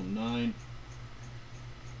 109.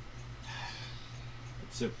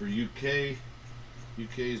 That's it for UK.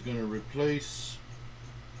 UK is going to replace.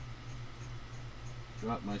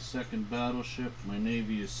 Got my second battleship. My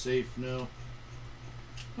navy is safe now.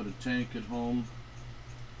 Put a tank at home.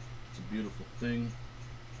 It's a beautiful thing.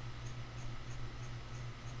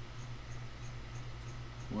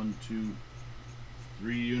 1, 2,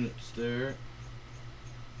 3 units there.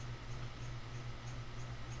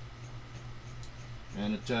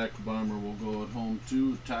 An attack bomber will go at home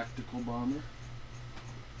too, a tactical bomber.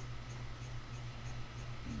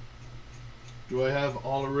 Do I have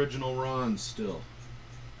all original Rons still?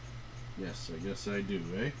 Yes, I guess I do,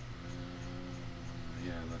 eh?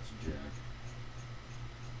 Yeah, that's a Jack.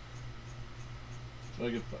 So I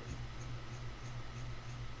get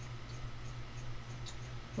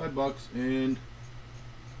 $5 and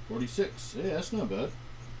 46. Hey, that's not bad.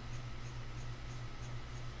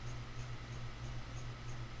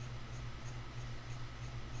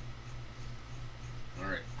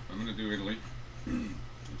 Alright, I'm going to do Italy.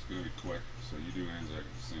 It's going to be quick, so you do Anzac at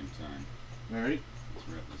the same time. Alright, Let's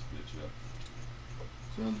wrap this bitch up.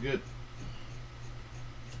 sounds good.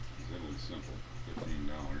 Italy's simple.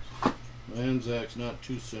 $15. My Anzac's not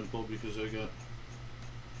too simple because I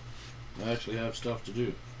actually have stuff to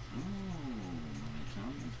do. Oh, my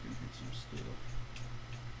Italians can get some stuff.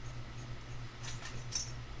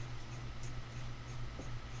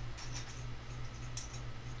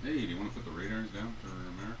 Hey, do you want to put the radars down for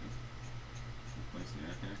America? Replace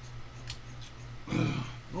the ACAX?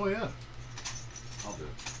 Oh yeah. I'll do it.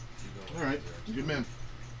 You go. Alright, good man.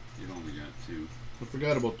 You've only got 2. I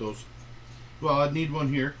forgot about those. Well, I'd need one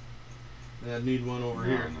here. And I'd need one over no,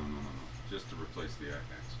 here. No. Just to replace the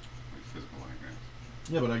ACAX. Like physical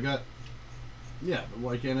ACAX. Yeah, but I got... Yeah, but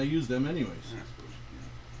why can't I use them anyways? I suppose you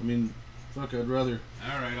I mean, fuck, I'd rather...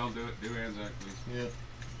 can. Alright, I'll do it. Do Anzac, please. Yeah.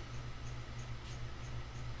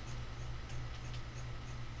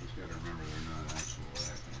 Just gotta remember they're not actual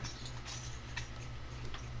ACAX.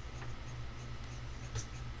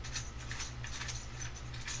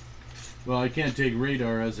 Well, I can't take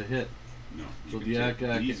radar as a hit. No, you So can the take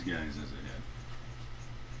ACAC these guys as a head.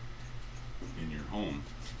 In your home.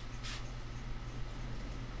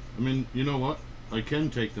 I mean, you know what? I can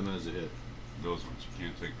take them as a hit. Those ones. You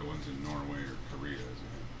can't take the ones in Norway or Korea as a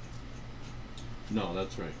head. No,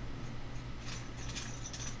 that's right.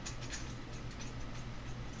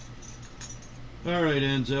 Alright,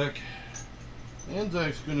 Anzac.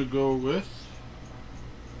 Anzac's gonna go with.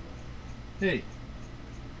 Hey,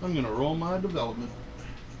 I'm gonna roll my development.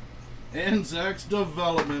 Anzac's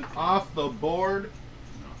development off the board.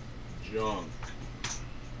 Junk.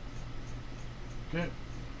 Okay.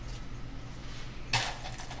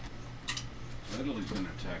 Italy's gonna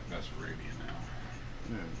attack Bessarabia now.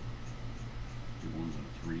 Yeah. 2 1s and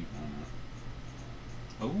a 3. Why not?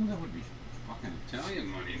 Oh, that would be fucking Italian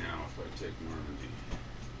money now if I take Normandy.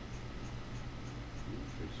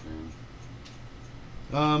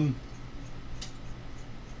 Interesting.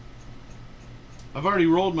 I've already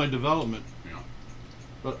rolled my development, Yeah.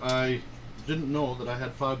 but I didn't know that I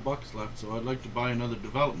had $5 left, so I'd like to buy another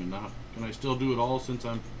development now. Can I still do it all since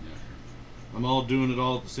Yeah, sure. I'm all doing it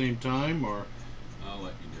all at the same time, or I'll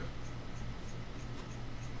let you do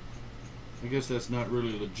it. I guess that's not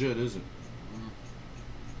really legit, is it?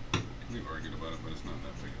 We've argued about it, but it's not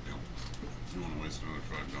that big a deal. You don't want to waste another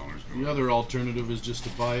 $5 going. The other alternative is just to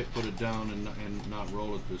buy it, put it down, and not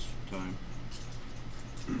roll it this time.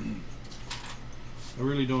 I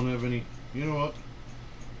really don't have any. You know what?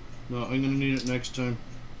 No, I'm gonna need it next time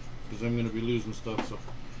because I'm gonna be losing stuff. So,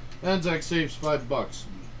 Anzac saves $5.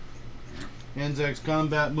 Anzac's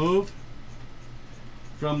combat move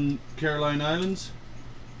from Caroline Islands.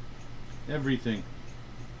 Everything.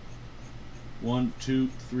 1, 2,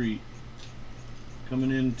 3.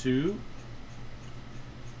 Coming into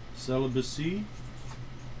Celibacy.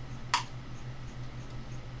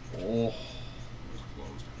 Oh. It was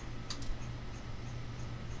closed.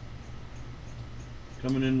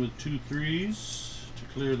 Coming in with 2 3s to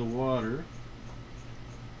clear the water.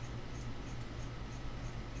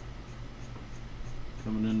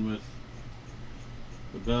 Coming in with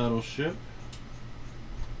the battleship.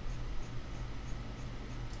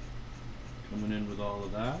 Coming in with all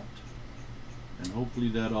of that. And hopefully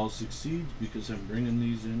that all succeeds because I'm bringing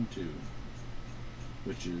these in too.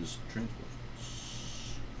 Which is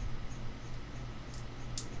transports.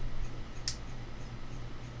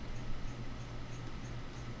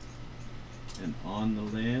 And on the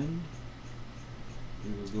land,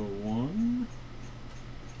 we will go 1,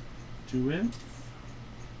 2 imp,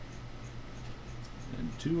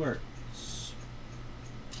 and 2 arts.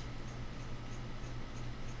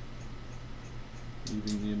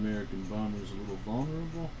 Leaving the American bombers a little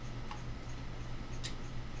vulnerable.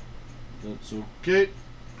 That's okay.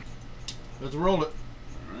 Let's roll it.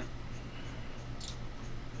 Alright.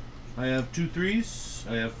 I have 2 3s.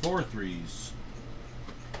 I have 4 3s.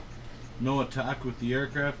 No attack with the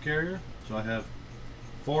aircraft carrier, so I have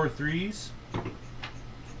 4 3s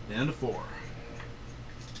and a 4. I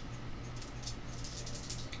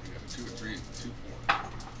got a 2, a 3, and a 2,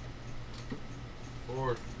 4.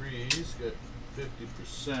 4 3s, got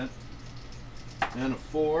 50%, and a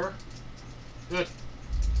 4. Good.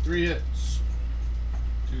 3 hits.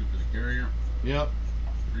 2 for the carrier, Yep.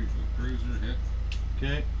 3 for the cruiser, hit.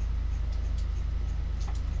 Okay.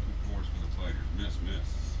 2 4s for the fighters, miss.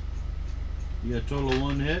 You got a total of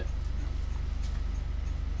 1 hit.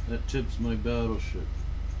 That tips my battleship.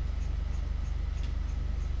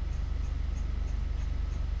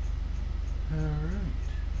 Alright.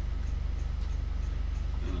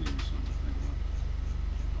 That'll give you something to think about.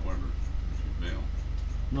 However, if you bail,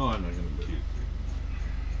 No, I'm not gonna you do can't.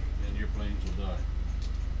 it. And your planes will die.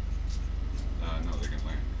 No, they can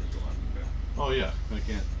land because you'll have them back. Oh yeah, I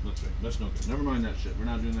can't. That's right. That's no good. Never mind that shit. We're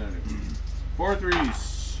not doing that anymore. 4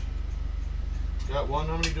 3s. Got 1.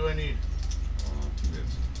 How many do I need? 2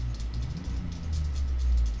 hits.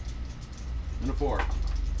 And a 4.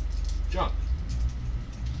 Junk.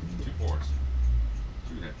 2 4s.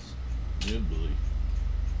 2 hits. Good boy.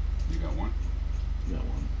 You got 1? Got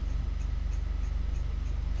 1.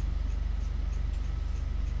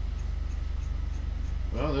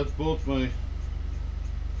 Well, that's both my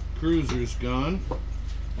cruisers gone.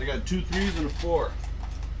 I got 2 3s and a 4.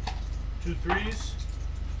 2 3s.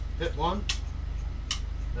 Hit 1.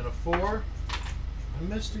 And a 4. I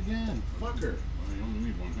missed again. Fucker. Well, you only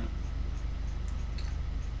need 1 hit.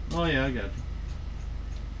 Oh yeah, I got you.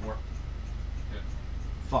 4. Hit.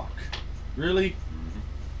 Fuck. Really? Mm-hmm.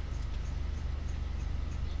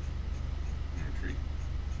 Retreat.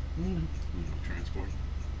 Mm. Transport.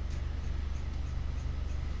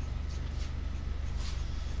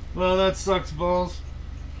 Well, that sucks balls.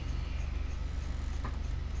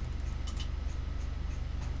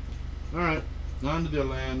 Alright, on to the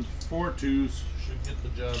land. 4 2s. Should get the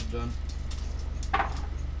job done.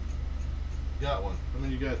 Got 1. How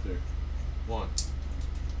many you got there? 1.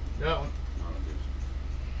 Got 1. Not a deuce.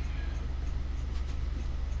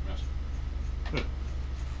 Missed. Good.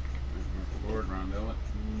 Mark the board, round it.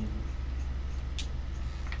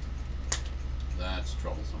 That's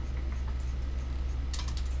troublesome.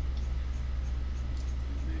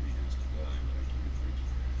 Maybe has to die, but I can't reach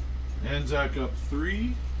Anzac up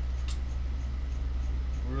 3.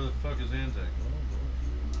 Where the fuck is Anzac? it.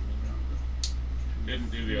 Didn't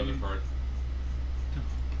do the other part.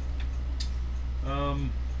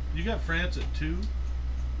 You got France at 2. Yeah,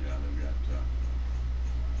 they've got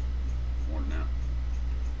more than that.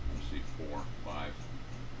 Let's see, 4, 5.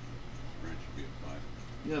 French should be at 5.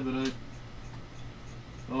 Yeah, but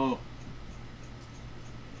oh.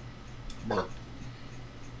 Burp.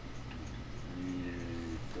 3,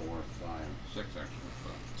 4, 5, 6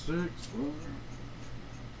 actually. 6.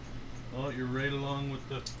 Oh, you're right along with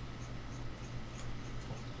the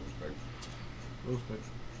roast pig.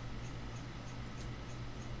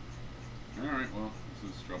 Alright, well, this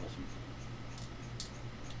is troublesome.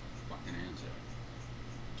 Fucking Anzac.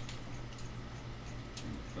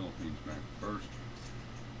 And the Philippines back first.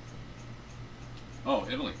 Oh,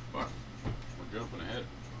 Italy. Fuck. We're jumping ahead.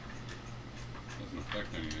 Doesn't affect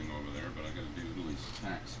anything over there, but I gotta do Italy's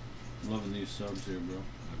tax. Loving these subs here, bro.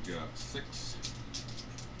 I've got 6.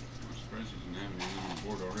 I'm surprised you didn't have anything on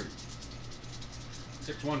board already.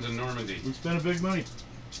 6 ones in Normandy. We spent a big money.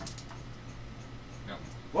 Got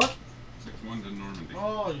What? 6 ones in Normandy.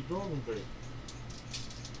 Oh, you told them to.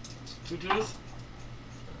 2 twos?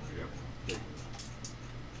 Yep.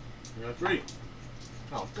 You're at 3.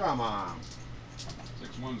 Oh, come on.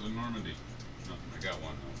 6 ones in Normandy. Nothing. I got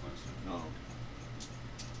one though last time.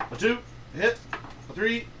 Oh. A 2. Hit. A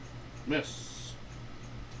 3. Miss.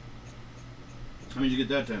 How many did you get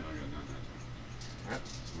that I time? got none that time. Alright.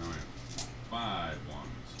 Now I have 5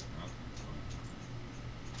 ones. Nothing.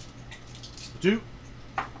 A 2.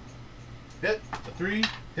 Hit. A 3.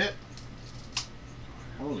 Hit.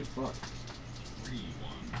 Holy fuck. 3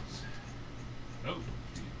 ones. Oh.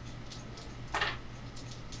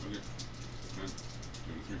 Okay. 10, 2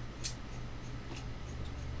 and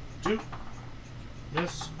 3. 2.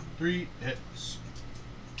 Miss. 3 hits.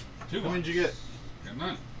 2 How many ones. did you get? Got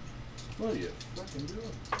none. What are you fucking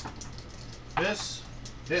doing? Miss.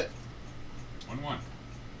 Hit. 1 1.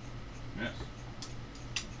 Miss.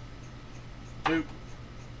 2.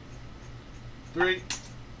 3.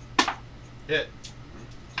 Hit.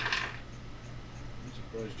 I'm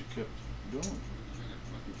surprised you kept going. I got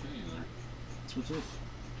fucking K there. What's this?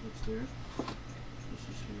 What's there? This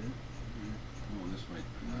is here. Oh, this way.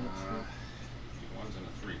 2 ones and a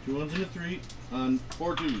 3. 2 ones and a 3 on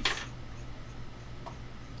 4 twos.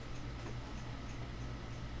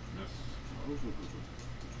 Miss.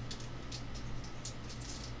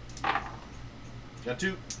 Got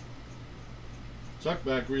 2. Suck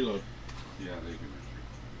back, reload. Yeah, they give me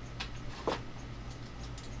 3.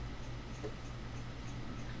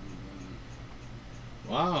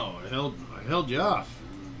 Wow, I held you off.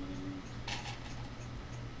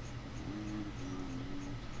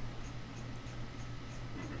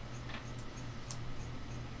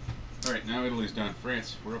 Alright, now Italy's done.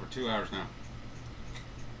 France, we're over 2 hours now.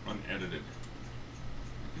 Unedited.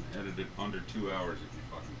 You can edit it under 2 hours if you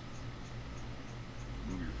fucking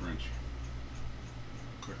move your French.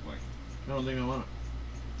 Quick like. I don't think I want it.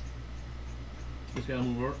 Just gotta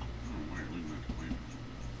move over. I don't know why you're leaving that claim.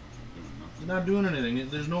 Doing nothing. He's not doing anything.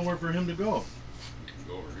 There's nowhere for him to go. He can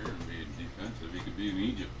go over here and be defensive. He could be in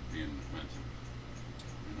Egypt being defensive.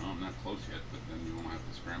 You know, I'm not close yet, but then you won't have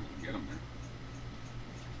to scramble to get him there.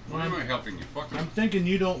 Why am I helping you? Fuck I'm him. thinking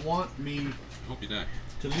you don't want me Hope you die.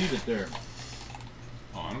 to leave it there.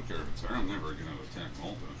 Oh, I don't care if it's there. I'm never going to attack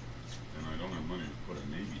Malta. And I don't have money to put a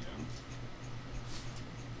navy down.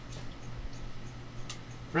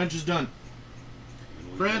 French is done.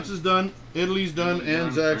 Italy's France done. is done. Italy's done.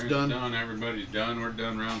 Italy's Anzac's France done. done. Everybody's done. We're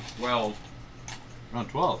done round 12. Round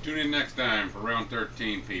 12. Tune in next time for round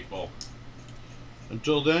 13, people.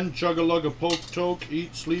 Until then, chug a lug a poke toke,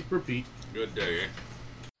 eat, sleep, repeat. Good day, eh?